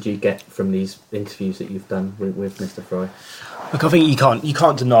sense did you get from these interviews that you've done with Mr. Fry? Look, I think you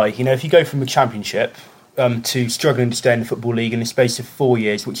can't deny, if you go from the Championship to struggling to stay in the Football League in the space of 4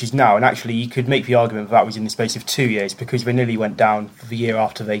 years, which is now, and actually you could make the argument that was in the space of 2 years, because they nearly went down for the year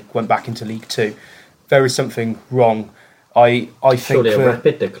after they went back into League 2. There is something wrong. I think surely a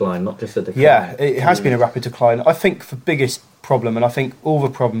rapid decline, not just a decline. Yeah, it has been a rapid decline. I think the biggest problem, and I think all the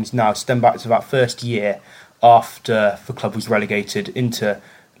problems now stem back to that first year after the club was relegated into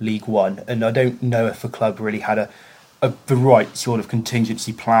League One, and I don't know if the club really had the right sort of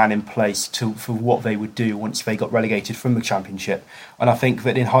contingency plan in place for what they would do once they got relegated from the Championship. And I think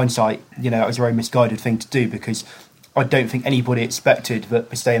that in hindsight, it was a very misguided thing to do, because I don't think anybody expected that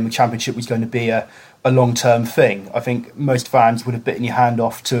the stay in the Championship was going to be a long-term thing. I think most fans would have bitten your hand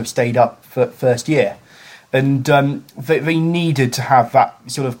off to have stayed up for first year. And they needed to have that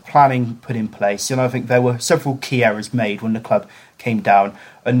sort of planning put in place. And I think there were several key errors made when the club came down.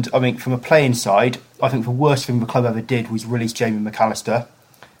 And I think from a playing side, I think the worst thing the club ever did was release Jamie McAllister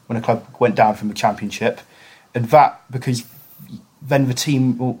when the club went down from the Championship. And that, because then the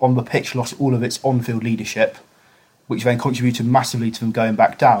team on the pitch lost all of its on-field leadership, which then contributed massively to them going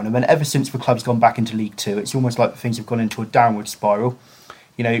back down. And then ever since the club's gone back into League 2, it's almost like things have gone into a downward spiral.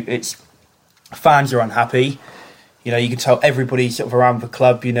 It's fans are unhappy. You can tell everybody sort of around the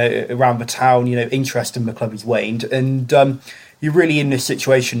club, around the town, interest in the club has waned. And you're really in this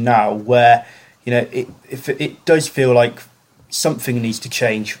situation now where, it does feel like something needs to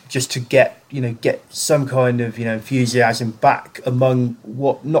change just to get some kind of enthusiasm back among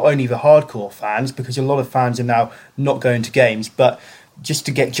what, not only the hardcore fans, because a lot of fans are now not going to games, but just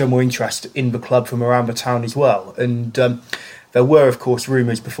to get general interest in the club from around the town as well. And there were, of course,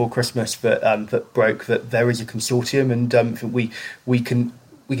 rumours before Christmas that broke that there is a consortium, and we can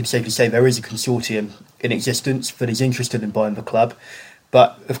safely say there is a consortium in existence that is interested in buying the club.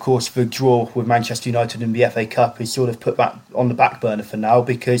 But, of course, the draw with Manchester United in the FA Cup has sort of put that on the back burner for now,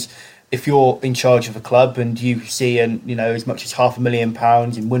 because if you're in charge of a club and you see as much as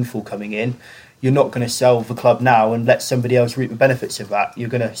 £500,000 in windfall coming in, you're not going to sell the club now and let somebody else reap the benefits of that. You're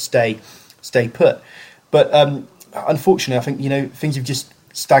going to stay put. But unfortunately, I think things have just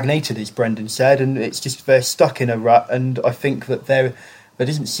stagnated, as Brendan said, and it's just they're stuck in a rut. And I think that there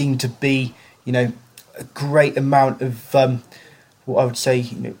doesn't seem to be a great amount of what I would say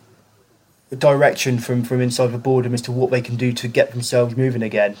direction from inside the boardroom as to what they can do to get themselves moving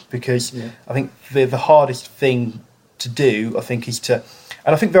again. Because I think the hardest thing to do, I think, is to...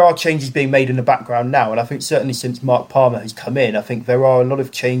 And I think there are changes being made in the background now, and I think certainly since Mark Palmer has come in, I think there are a lot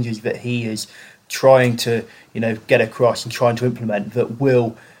of changes that he is trying to, get across and trying to implement that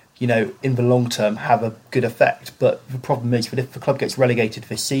will, in the long term have a good effect. But the problem is that if the club gets relegated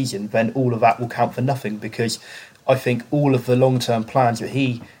this season, then all of that will count for nothing, because I think all of the long-term plans that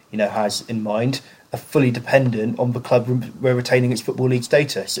he, has in mind are fully dependent on the club retaining its Football League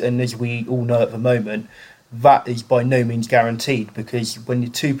status. And as we all know at the moment, that is by no means guaranteed, because when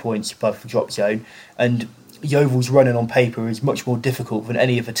you're 2 points above the drop zone and Yeovil's running on paper is much more difficult than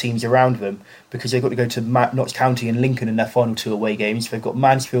any of the teams around them, because they've got to go to Notts County and Lincoln in their final 2 away games. They've got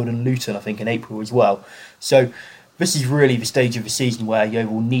Mansfield and Luton, I think, in April as well. So this is really the stage of the season where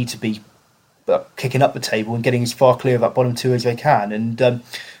Yeovil need to be kicking up the table and getting as far clear of that bottom 2 as they can. And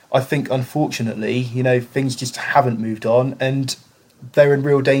I think, unfortunately, things just haven't moved on, and they're in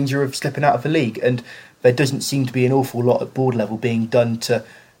real danger of slipping out of the league. And there doesn't seem to be an awful lot at board level being done to,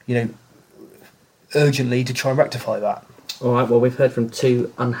 urgently to try and rectify that. All right, well, we've heard from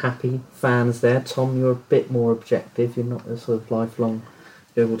 2 unhappy fans there. Tom, you're a bit more objective. You're not a sort of lifelong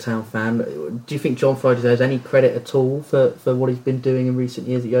Yeovil Town fan. Do you think John Fry deserves any credit at all for what he's been doing in recent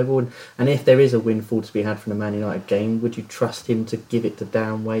years at Yeovil? And if there is a windfall to be had from the Man United game, would you trust him to give it to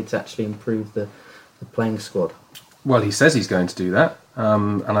Darren Wade to actually improve the playing squad? Well, he says he's going to do that,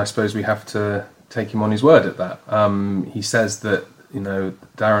 and I suppose we have to take him on his word at that. He says that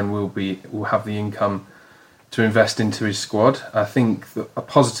Darren will have the income to invest into his squad. I think that a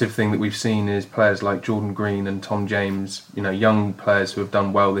positive thing that we've seen is players like Jordan Green and Tom James, young players who have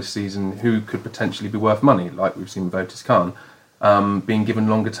done well this season, who could potentially be worth money, like we've seen with Otis Khan, being given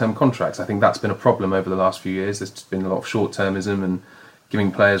longer term contracts. I think that's been a problem over the last few years. There's been a lot of short termism and giving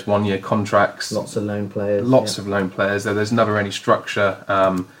players 1-year contracts. Lots of loan players. Of loan players. There's never any structure.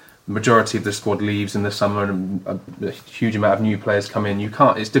 The majority of the squad leaves in the summer, and a huge amount of new players come in.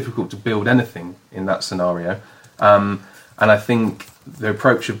 It's difficult to build anything in that scenario. And I think the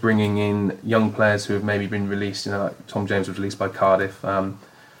approach of bringing in young players who have maybe been released, like Tom James was released by Cardiff,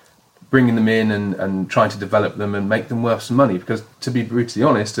 bringing them in and trying to develop them and make them worth some money. Because to be brutally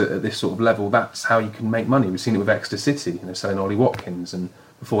honest, at this sort of level, that's how you can make money. We've seen it with Exeter City, selling Ollie Watkins, and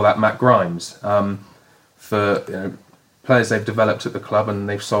before that Matt Grimes, for players they've developed at the club and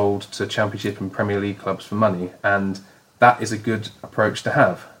they've sold to Championship and Premier League clubs for money, and that is a good approach to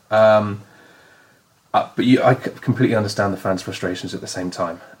have. But I completely understand the fans' frustrations at the same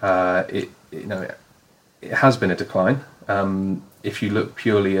time. It has been a decline. If you look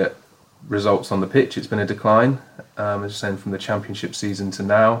purely at results on the pitch, it's been a decline, as I was saying, from the Championship season to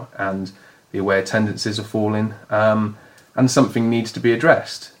now, and the away attendances are falling, and something needs to be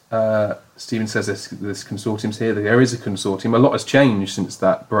addressed. Stephen says this consortium's here. There is a consortium. A lot has changed since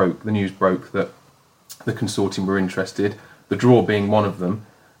that broke. The news broke that the consortium were interested, the draw being one of them.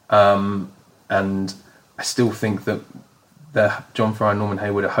 And I still think that John Fry and Norman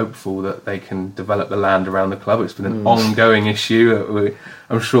Hayward are hopeful that they can develop the land around the club. It's been an ongoing issue.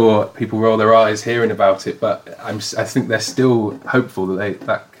 I'm sure people roll their eyes hearing about it, but I think they're still hopeful that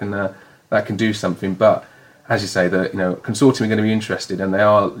that can do something. But as you say, the consortium are going to be interested, and they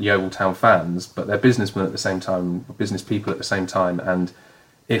are Yeovil Town fans, but they're businessmen at the same time, business people at the same time. And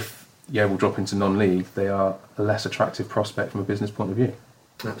if Yeovil drop into non-league, they are a less attractive prospect from a business point of view.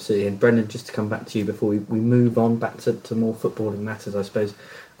 Absolutely. And Brendan, just to come back to you before we move on back to more footballing matters, I suppose,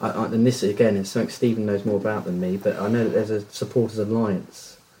 and this again is something Stephen knows more about than me, but I know that there's a supporters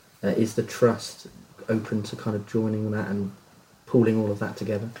alliance. Is the trust open to kind of joining that and pooling all of that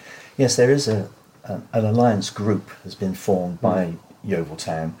together? Yes, there is an alliance group has been formed by Yeovil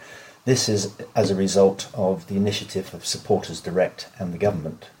Town. This is as a result of the initiative of Supporters Direct and the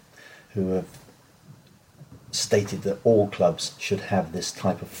government, who have stated that all clubs should have this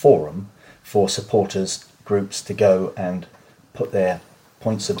type of forum for supporters groups to go and put their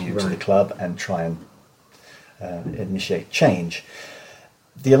points of view to the club and try and initiate change.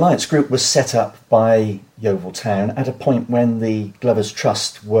 The Alliance Group was set up by Yeovil Town at a point when the Glovers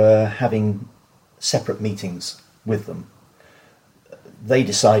Trust were having separate meetings with them. They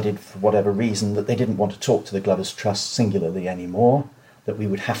decided, for whatever reason, that they didn't want to talk to the Glovers Trust singularly anymore, that we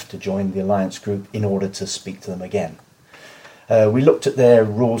would have to join the Alliance Group in order to speak to them again. We looked at their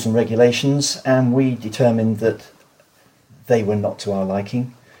rules and regulations, and we determined that they were not to our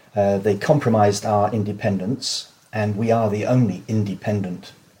liking. They compromised our independence, and we are the only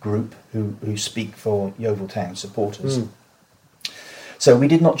independent group who speak for Yeovil Town supporters. So we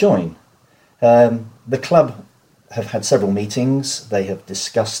did not join. The club have had several meetings. They have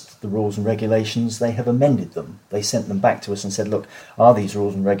discussed the rules and regulations. They have amended them. They sent them back to us and said, look, are these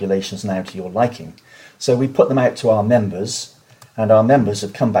rules and regulations now to your liking? So we put them out to our members, and our members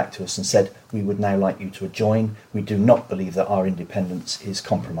have come back to us and said, we would now like you to join. We do not believe that our independence is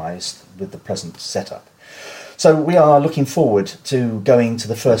compromised with the present setup. So we are looking forward to going to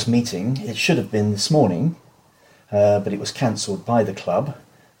the first meeting. It should have been this morning, but it was cancelled by the club.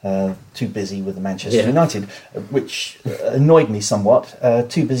 Too busy with the Manchester United, which annoyed me somewhat.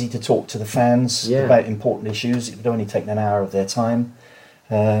 Too busy to talk to the fans about important issues. It would only take an hour of their time.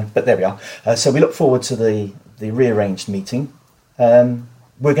 But there we are. So we look forward to the rearranged meeting.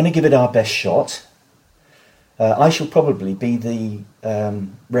 We're going to give it our best shot. I shall probably be the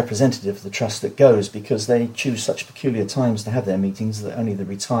representative of the trust that goes, because they choose such peculiar times to have their meetings that only the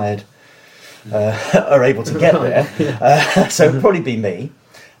retired are able to get there. So it'll probably be me.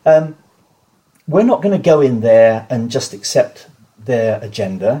 We're not going to go in there and just accept their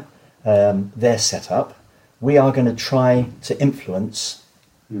agenda, their setup. We are going to try to influence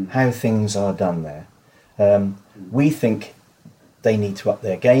how things are done there. We think they need to up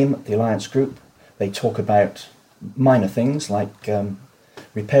their game at the Alliance Group. They talk about minor things like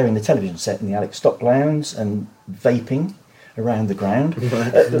repairing the television set in the Alex Stock Lounge and vaping around the ground.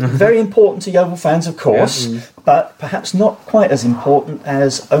 Very important to Yeovil fans, of course, but perhaps not quite as important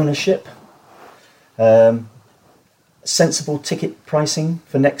as ownership, sensible ticket pricing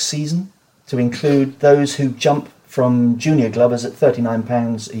for next season to include those who jump from junior glovers at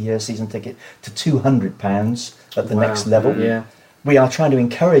 £39 a year season ticket to £200 at the next level. Yeah. We are trying to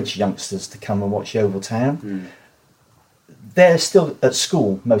encourage youngsters to come and watch Yeovil Town. They're still at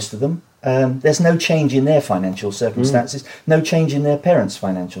school, most of them. There's no change in their financial circumstances, no change in their parents'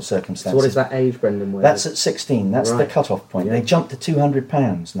 financial circumstances. So what is that age, Brendan? That's at 16. That's the cut-off point. They jump to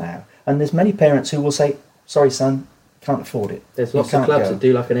 £200 now. And there's many parents who will say, sorry, son, can't afford it. There's lots of clubs that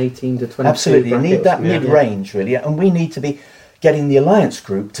do like an 18 to 22 Absolutely. You need that brackets. mid-range, really. And we need to be getting the Alliance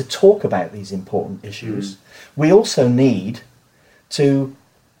Group to talk about these important issues. We also need to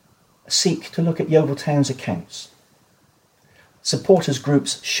seek to look at Yeovil Town's accounts. Supporters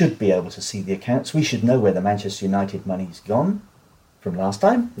groups should be able to see the accounts. We should know where the Manchester United money's gone from last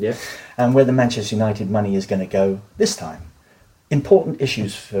time, and where the Manchester United money is going to go this time. Important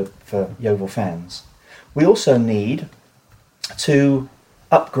issues for Yeovil fans. We also need to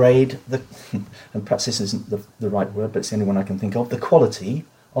upgrade the, and perhaps this isn't the right word, but it's the only one I can think of, the quality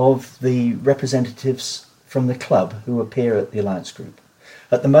of the representatives from the club who appear at the Alliance Group.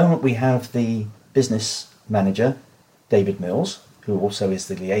 At the moment we have the business manager, David Mills, who also is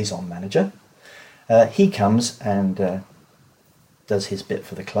the liaison manager. He comes and does his bit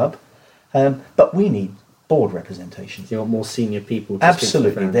for the club. But we need board representation. You want more senior people to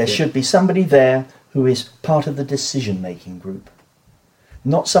Absolutely. There should be somebody there who is part of the decision-making group.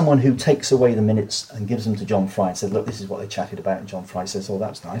 Not someone who takes away the minutes and gives them to John Fry and says, look, this is what they chatted about, and John Fry says, oh,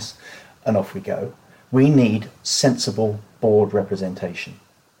 that's nice, and off we go. We need sensible board representation,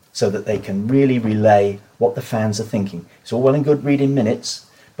 so that they can really relay what the fans are thinking. It's all well and good reading minutes,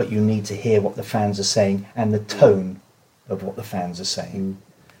 but you need to hear what the fans are saying and the tone of what the fans are saying.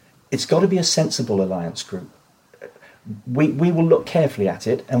 It's got to be a sensible Alliance Group. We will look carefully at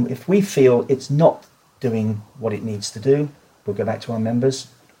it, and if we feel it's not doing what it needs to do, we'll go back to our members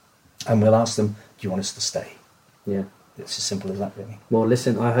and we'll ask them, do you want us to stay? Yeah. It's as simple as that, really. Well,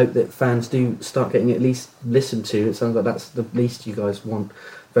 listen, I hope that fans do start getting at least listened to. It sounds like that's the least you guys want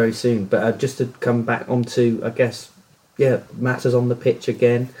very soon. But just to come back onto, I guess, matters on the pitch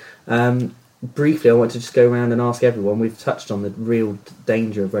again. Briefly, I want to just go around and ask everyone. We've touched on the real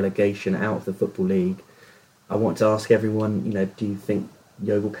danger of relegation out of the Football League. I want to ask everyone, do you think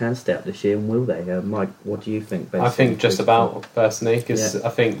Yeovil can stay up this year, and will they? Mike, what do you think? I think just about, personally, because I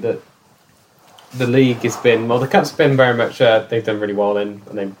think that the league has been, the Cups have been very much, they've done really well in,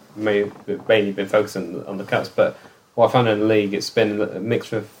 and they've mainly been focusing on the Cups, but what I found in the league, it's been a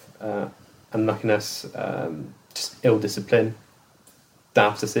mixture of unluckiness, just ill discipline,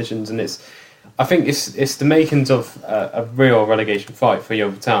 daft decisions, and I think it's the makings of a real relegation fight for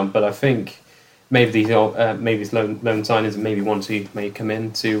Yeovil Town, but I think maybe these loan signings and maybe one who may come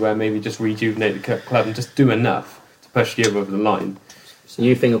in to maybe just rejuvenate the club and just do enough to push Yeovil over the line. So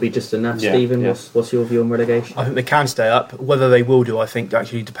you think it'll be just enough, Stephen? Yeah. What's your view on relegation? I think they can stay up. Whether they will do, I think,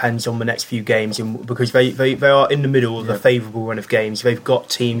 actually depends on the next few games, because they are in the middle of a favourable run of games. They've got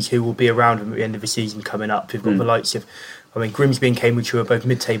teams who will be around them at the end of the season coming up. They've got the likes of, Grimsby and Cambridge, who are both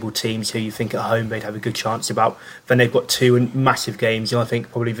mid-table teams who you think at home they'd have a good chance about. Then they've got two massive games, and I think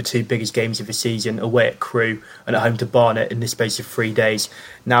probably the two biggest games of the season, away at Crewe and at home to Barnet in the space of 3 days.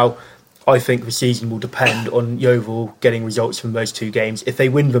 Now, I think the season will depend on Yeovil getting results from those two games. If they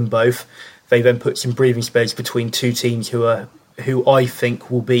win them both, they then put some breathing space between two teams who I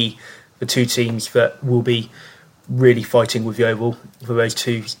think will be the two teams that will be really fighting with Yeovil for those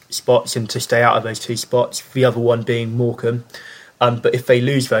two spots and to stay out of those two spots. The other one being Morecambe. But if they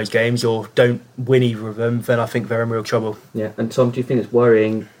lose those games or don't win either of them, then I think they're in real trouble. Yeah, and Tom, do you think it's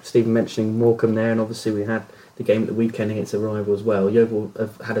worrying, Stephen mentioning Morecambe there, and obviously we had the game at the weekend against a rival as well. Yeovil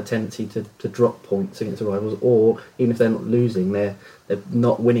have had a tendency to drop points against the rivals, or even if they're not losing, they're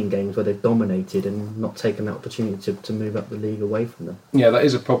not winning games where they've dominated and not taken that opportunity to move up the league away from them. Yeah, that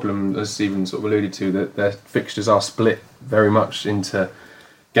is a problem, as Stephen sort of alluded to, that their fixtures are split very much into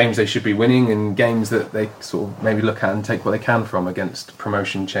games they should be winning and games that they sort of maybe look at and take what they can from against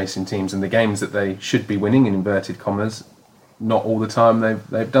promotion chasing teams, and the games that they should be winning, in inverted commas, not all the time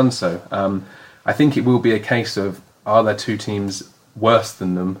they've done so. I think it will be a case of, are there two teams worse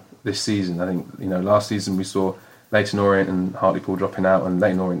than them this season? I think, last season we saw Leyton Orient and Hartlepool dropping out, and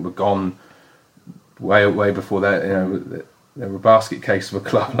Leyton Orient were gone way before that. They were a basket case of a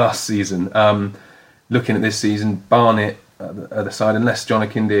club last season. Looking at this season, Barnet at the other side, unless John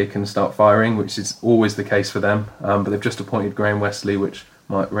Akinde can start firing, which is always the case for them, but they've just appointed Graham Wesley, which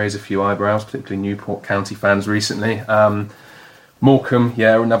might raise a few eyebrows, particularly Newport County fans recently. Morecambe,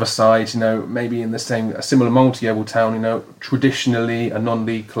 another side, maybe in a similar mould to Yeovil Town, traditionally a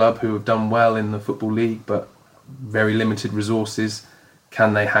non-league club who have done well in the Football League, but very limited resources.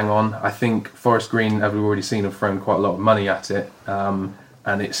 Can they hang on? I think Forest Green, as we've already seen, have thrown quite a lot of money at it, and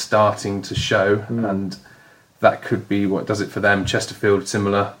it's starting to show, and that could be what does it for them. Chesterfield,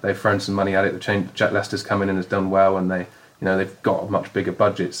 similar, they've thrown some money at it. Jack Lester's come in and has done well, and they've got a much bigger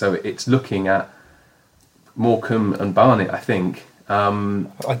budget. So it's looking at Morecambe and Barnet, I think.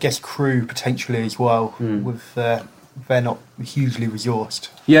 I guess Crewe potentially as well, with they're not hugely resourced.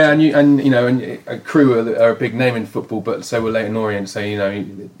 Yeah, and Crewe are a big name in football, but so were Leyton Orient. So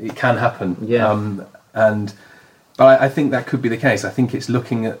it can happen. Yeah. But I think that could be the case. I think it's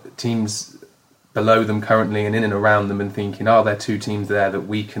looking at teams below them currently and in and around them and thinking, are there two teams there that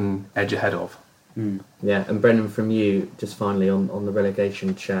we can edge ahead of? Yeah, and Brendan, from you, just finally on the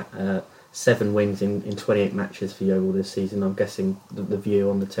relegation chat. 7 wins in 28 matches for Yeovil this season. I'm guessing the view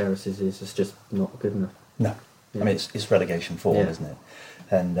on the terraces is just not good enough. No. Yeah. I mean, it's relegation form, isn't it?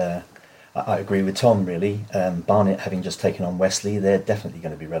 And I agree with Tom, really. Barnet, having just taken on Wesley, they're definitely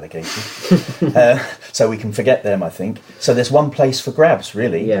going to be relegated. So we can forget them, I think. So there's one place for grabs,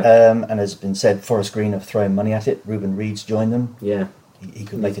 really. Yeah. And as has been said, Forest Green have thrown money at it. Ruben Reed's joined them. Yeah. He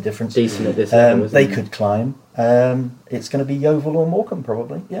could make a difference. Decent at this level, they isn't he? could climb. It's going to be Yeovil or Morecambe,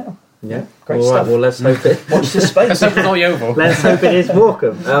 probably. Yeah. Yeah, Great all right, stuff. well, let's hope it. Watch this space. Not Yeovil. Let's hope it is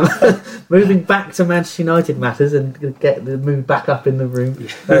Morecambe. Moving back to Manchester United matters and get the mood back up in the room.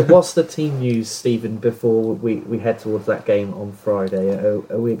 What's the team news, Stephen, before we head towards that game on Friday?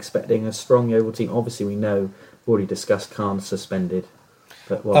 Are we expecting a strong Yeovil team? Obviously, we know, we've already discussed Khan suspended,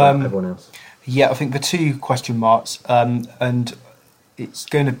 but what about everyone else? Yeah, I think the two question marks, and it's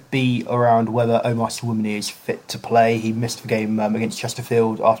going to be around whether Omar Sawumni is fit to play. He missed the game against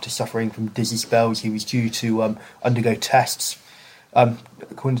Chesterfield after suffering from dizzy spells. He was due to undergo tests.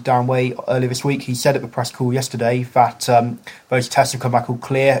 According to Darren Way earlier this week, he said at the press call yesterday that those tests have come back all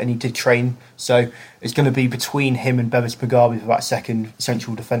clear and he did train. So it's going to be between him and Bevis Mugabe for that second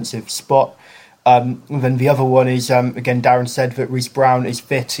central defensive spot. And then the other one is, again, Darren said that Reece Brown is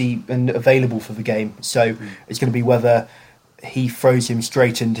fit and available for the game. So it's going to be whether he throws him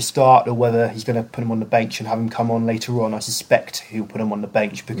straight in to start or whether he's going to put him on the bench and have him come on later on. I suspect he'll put him on the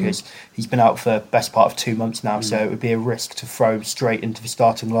bench because he's been out for the best part of 2 months now, so it would be a risk to throw him straight into the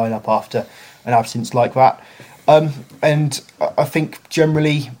starting lineup after an absence like that. And I think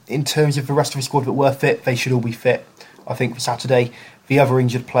generally, in terms of the rest of the squad that were fit, they should all be fit. I think for Saturday, the other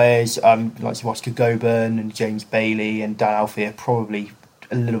injured players, like Oscar Goburn and James Bailey and Dan Alfie, are probably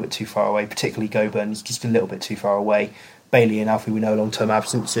a little bit too far away, particularly Goburn is just a little bit too far away. Bailey and Alfie, we know, long-term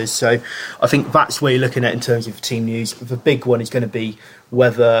absences. So I think that's where you're looking at in terms of team news. The big one is going to be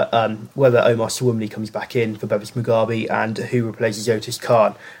whether Omar Sawumni comes back in for Bevis Mugabe and who replaces Otis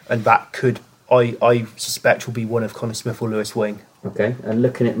Khan. And that could, I suspect, will be one of Connor Smith or Lewis Wing. Okay, and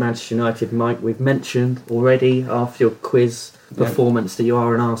looking at Manchester United, Mike, we've mentioned already after your quiz performance that you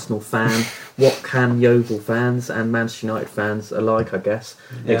are an Arsenal fan. What can Yeovil fans and Manchester United fans alike, I guess,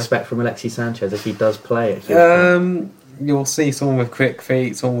 expect from Alexis Sanchez if he does play at Hughes Park? you'll see someone with quick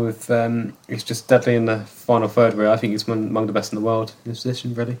feet, someone with who's just deadly in the final third. Really, I think he's among the best in the world in this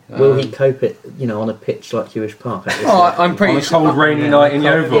position. Really, Will he cope it? On a pitch like Hewish Park? At this I'm pretty On a cold, rainy night in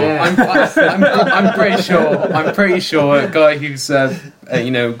Yeovil. Yeah. I'm pretty sure. I'm pretty sure a guy who's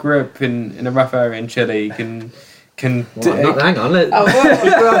grew up in a rough area in Chile can. Hang on. He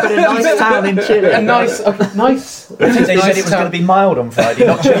grew up in a nice town in Chile. A nice. They said it was going to be mild on Friday,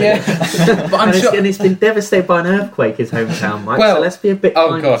 not chilly. But I'm sure. And it's been devastated by an earthquake, his hometown, Mike. Well, so let's be a bit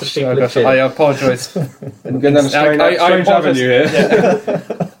kind to people of Chile. I apologise. I'm going down a strange avenue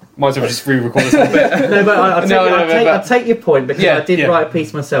here. Might as well just re-record this whole bit. No, but I'll take your point, because I did write a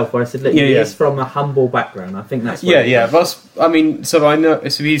piece myself where I said, look, he is from a humble background. I think that's so I know.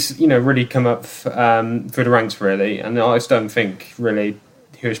 So he's really come up through the ranks, really, and I just don't think really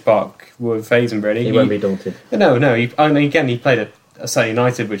Hewish Park will phase him. Really, he won't be daunted. No. He played at Surrey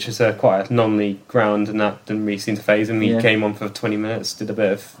United, which is quite a non-league ground, and that didn't really seem to phase him. He came on for 20 minutes, did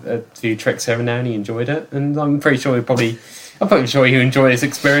a few tricks here and there, and he enjoyed it. And I'm pretty sure you enjoy this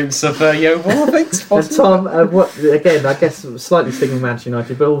experience of Yeovil. I think it's possible. Tom, what again? I guess slightly sticking with Manchester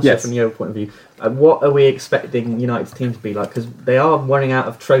United, but also from your point of view, what are we expecting United's team to be like? Because they are running out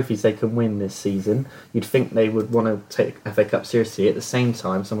of trophies they can win this season. You'd think they would want to take FA Cup seriously. At the same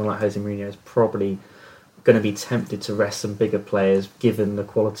time, someone like Jose Mourinho is probably going to be tempted to rest some bigger players, given the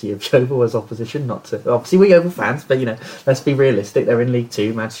quality of Yeovil as opposition. Not to obviously we're Yeovil fans, but let's be realistic. They're in League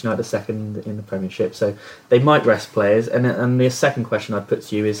Two. Manchester United are second in the Premiership, so they might rest players. And the second question I'd put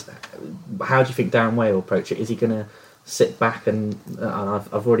to you is, how do you think Darren Way will approach it? Is he going to sit back and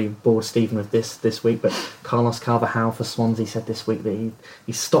I've already bored Stephen with this week, but Carlos Carvajal for Swansea said this week that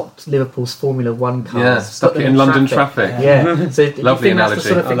he stopped Liverpool's Formula One cars. Yeah, stuck it in London traffic. Yeah, so do you think analogy. that's the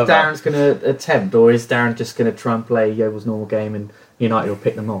sort of thing Darren's going to attempt, or is Darren just going to try and play Yeovil's normal game and United will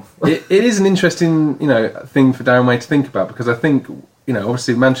pick them off? It is an interesting thing for Darren Way to think about, because I think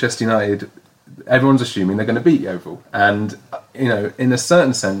obviously Manchester United, everyone's assuming they're going to beat Yeovil, and in a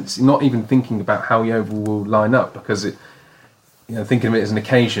certain sense, you're not even thinking about how Yeovil will line up, because thinking of it as an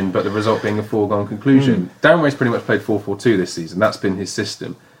occasion, but the result being a foregone conclusion. Darren Way's pretty much played 4-4-2 this season. That's been his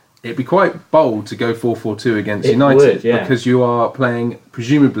system. It'd be quite bold to go 4-4-2 against United, because you are playing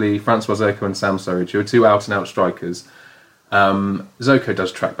presumably Francois Zoko and Sam Surridge, who are two out-and-out strikers. Zoko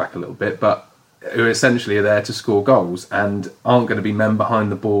does track back a little bit, but who essentially are there to score goals and aren't going to be men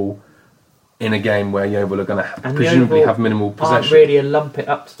behind the ball in a game where Yeovil are going to presumably have minimal possession. Aren't really a lump it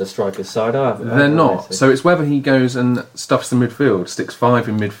up to the striker's side, are they? They're not. So it's whether he goes and stuffs the midfield, sticks 5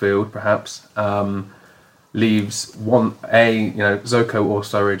 in midfield, perhaps, leaves Zoko or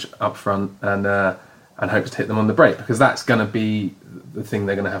Surridge up front, and hopes to hit them on the break, because that's going to be the thing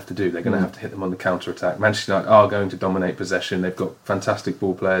they're going to have to do. They're going to have to hit them on the counter-attack. Manchester United are going to dominate possession. They've got fantastic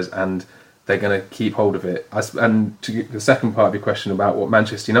ball players, and they're going to keep hold of it. And to the second part of your question about what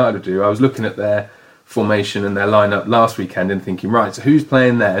Manchester United would do, I was looking at their formation and their lineup last weekend and thinking, right, so who's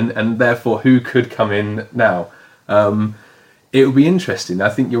playing then, and therefore who could come in now? It will be interesting. I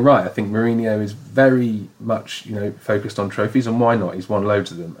think you're right. I think Mourinho is very much focused on trophies, and why not? He's won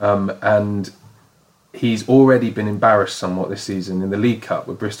loads of them, and he's already been embarrassed somewhat this season in the League Cup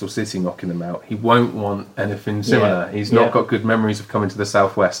with Bristol City knocking them out. He won't want anything similar. He's not got good memories of coming to the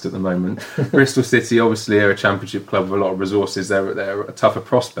Southwest at the moment. Bristol City obviously are a Championship club with a lot of resources. They're a tougher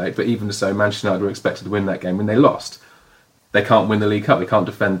prospect, but even so, Manchester United were expected to win that game when they lost. They can't win the League Cup. They can't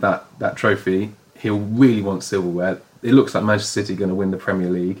defend that trophy. He'll really want silverware. It looks like Manchester City are going to win the Premier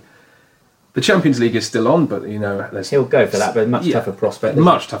League. The Champions League is still on, but he'll go for that, but much tougher prospect.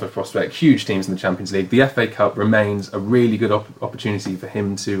 Much tougher prospect. Huge teams in the Champions League. The FA Cup remains a really good opportunity for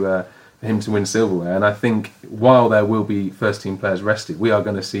him to win silverware. And I think while there will be first team players rested, we are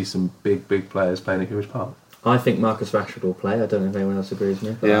going to see some big players playing at Hewish Park. I think Marcus Rashford will play. I don't know if anyone else agrees with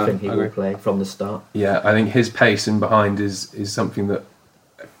me, but I think he will play from the start. Yeah, I think his pace in behind is something that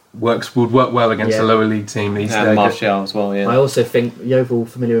would work well against a lower league team. And Martial as well, I also think Yeovil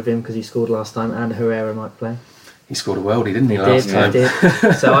familiar with him because he scored last time, and Herrera might play. He scored a worldie, didn't he, last time? He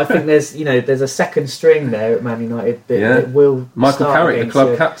did. So I think there's a second string there at Man United that will Michael Carrick, the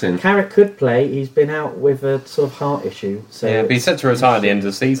club captain. Carrick could play. He's been out with a sort of heart issue. So but he's set to retire at the end of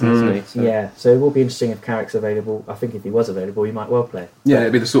the season, isn't he? So. Yeah, so it will be interesting if Carrick's available. I think if he was available, he might well play. Yeah,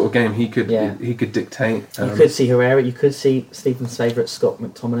 it'd be the sort of game he could dictate. You could see Herrera. You could see Stephen's favourite Scott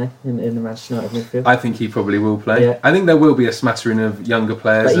McTominay in the Manchester United midfield. I think he probably will play. Yeah. I think there will be a smattering of younger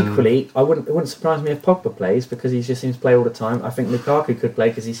players. But equally, it wouldn't surprise me if Pogba plays, because he just seems to play all the time. I think Lukaku could play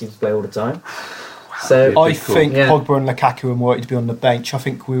because he seems to play all the time. So I think Pogba and Lukaku are more likely to be on the bench. I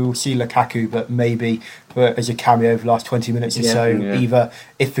think we will see Lukaku, but maybe as a cameo over the last 20 minutes or so. Either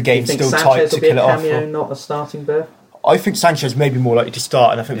if the game's still tight to kill it off. Cameo, not a starting berth. I think Sanchez may be more likely to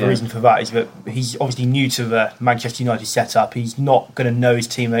start, and I think the reason for that is that he's obviously new to the Manchester United setup. He's not going to know his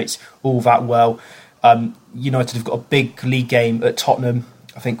teammates all that well. United have got a big league game at Tottenham,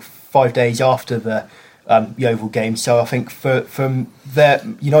 I think 5 days after the Yeovil game. So I think from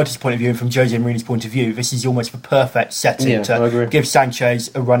United's point of view and from Jose Mourinho's point of view, this is almost the perfect setting to give Sanchez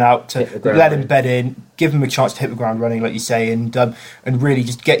a run out, to let him bed in, give him a chance to hit the ground running, like you say, and really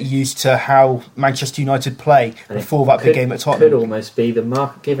just get used to how Manchester United play before that big game at Tottenham. Could almost be the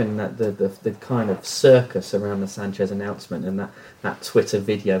mark, given that the kind of circus around the Sanchez announcement and that Twitter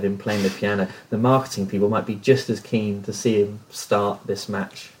video of him playing the piano. The marketing people might be just as keen to see him start this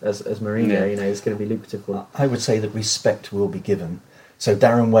match as Mourinho. Yeah. It's going to be lucrative for him. I would say that respect will be given. So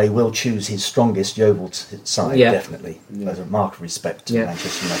Darren Way will choose his strongest Yeovil side, definitely, as a mark of respect to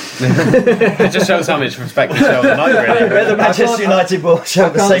Manchester United. It just shows how much respect we show on the night, really. Whether Manchester United will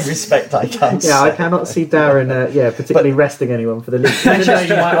show the same respect, I can't say. I cannot see Darren, particularly resting anyone for the league. Even though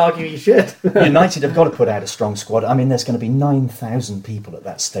you might argue you should. United have got to put out a strong squad. I mean, there's going to be 9,000 people at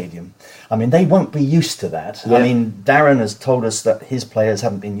that stadium. I mean, they won't be used to that. Yeah. I mean, Darren has told us that his players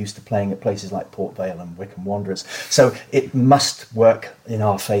haven't been used to playing at places like Port Vale and Wycombe Wanderers. So it must work in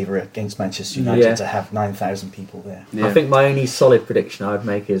our favour against Manchester United to have 9,000 people there. Yeah. I think my only solid prediction I would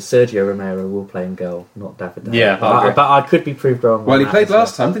make is Sergio Romero will play in goal, not David De Gea. Yeah, but I could be proved wrong. Well, he played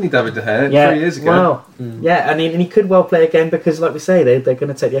last time, didn't he, David De Gea, 3 years ago? Well, and he could well play again because, like we say, they're going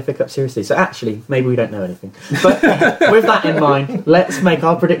to take the FA Cup seriously. So actually, maybe we don't know anything. But with that in mind, let's make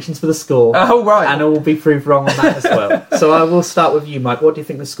our predictions for the score. Oh, right. And all be proved wrong on that as well. So I will start with you, Mike. What do you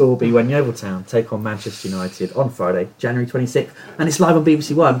think the score will be when Yeovil Town take on Manchester United on Friday, January 26th? And it's live on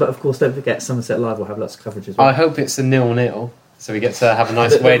BBC One, but of course, don't forget, Somerset Live will have lots of coverage as well. I hope it's a 0-0, so we get to have a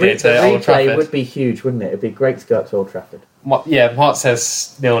nice away day to Old Trafford. The replay would be huge, wouldn't it? It'd be great to go up to Old Trafford. Mark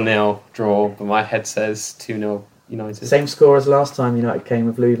says 0-0 draw, but my head says 2-0 United. Same score as last time United came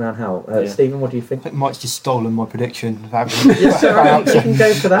with Louis van Gaal. Stephen, what do you think? I think Mike's just stolen my prediction. Yes, sir, you can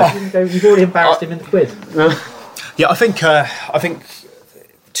go for that. You've already embarrassed him in the quiz. Yeah, I think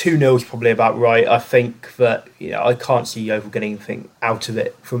 2-0 is probably about right. I think that I can't see Yeovil getting anything out of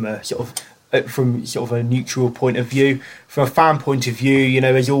it from a sort of a neutral point of view. From a fan point of view,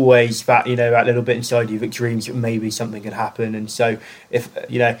 there's always that that little bit inside you that dreams that maybe something could happen. And so, if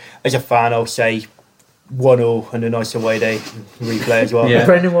as a fan, I'll say 1-1 and a nice away day replay as well. Yeah.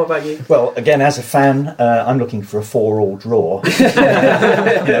 Brendan, what about you? Well, again, as a fan, I'm looking for a 4-4 draw.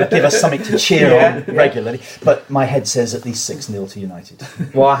 Give us something to cheer on regularly. But my head says at least 6-0 to United.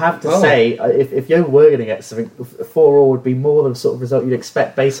 Well, I have to say, if Yeovil were going to get something, 4-4 would be more the sort of result you'd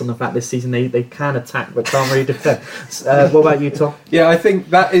expect based on the fact this season they can attack but can't really defend. What about you, Tom? Yeah, I think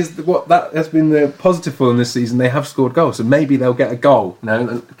that is what has been the positive for them this season. They have scored goals, so maybe they'll get a goal.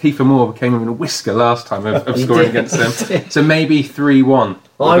 Kiefer Moore came in a whisker last time of scoring against them. So maybe 3-1.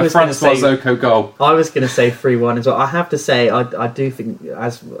 Well, the Francois Zoko goal. I was going to say 3-1 as well. I have to say, I do think,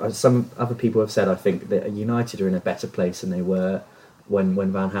 as some other people have said, I think that United are in a better place than they were when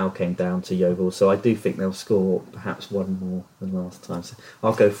Van Gaal came down to Yeovil. So I do think they'll score perhaps one more than last time. So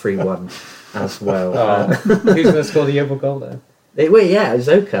I'll go 3-1 as well. Who's going to score the Yeovil goal then?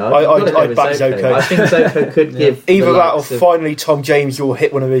 Zoko. I'd back Zoko. I think Zoko could give either that or finally Tom James will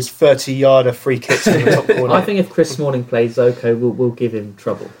hit one of his 30-yarder free kicks in the top corner. I think if Chris Smalling plays, Zoko will give him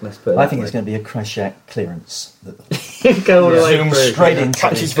trouble. Let's put it I think it's going to be a Kreshak clearance. Go all the way Zoom through. straight in.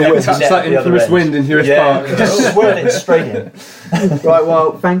 Catches the wind. That's that infamous wind in Hewitt Park. Just swirl it straight in. Right,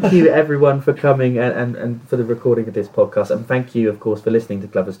 well, thank you everyone for coming and for the recording of this podcast, and thank you, of course, for listening to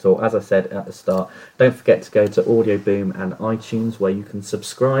Glovers Talk. As I said at the start, don't forget to go to Audio Boom and iTunes, where you can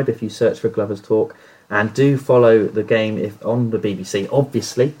subscribe if you search for Glovers Talk, and do follow the game on the BBC,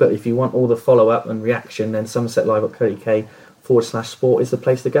 obviously, but if you want all the follow-up and reaction, then somersetlive.co.uk/sport is the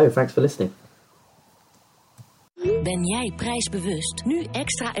place to go. Thanks for listening. Ben jij prijsbewust? Nu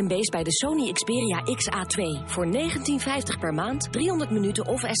extra MB's bij de Sony Xperia XA2. Voor €19,50 per maand, 300 minuten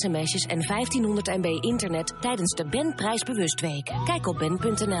of sms'jes en 1500 MB internet tijdens de Ben Prijsbewust Week. Kijk op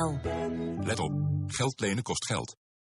ben.nl. Let op, geld lenen kost geld.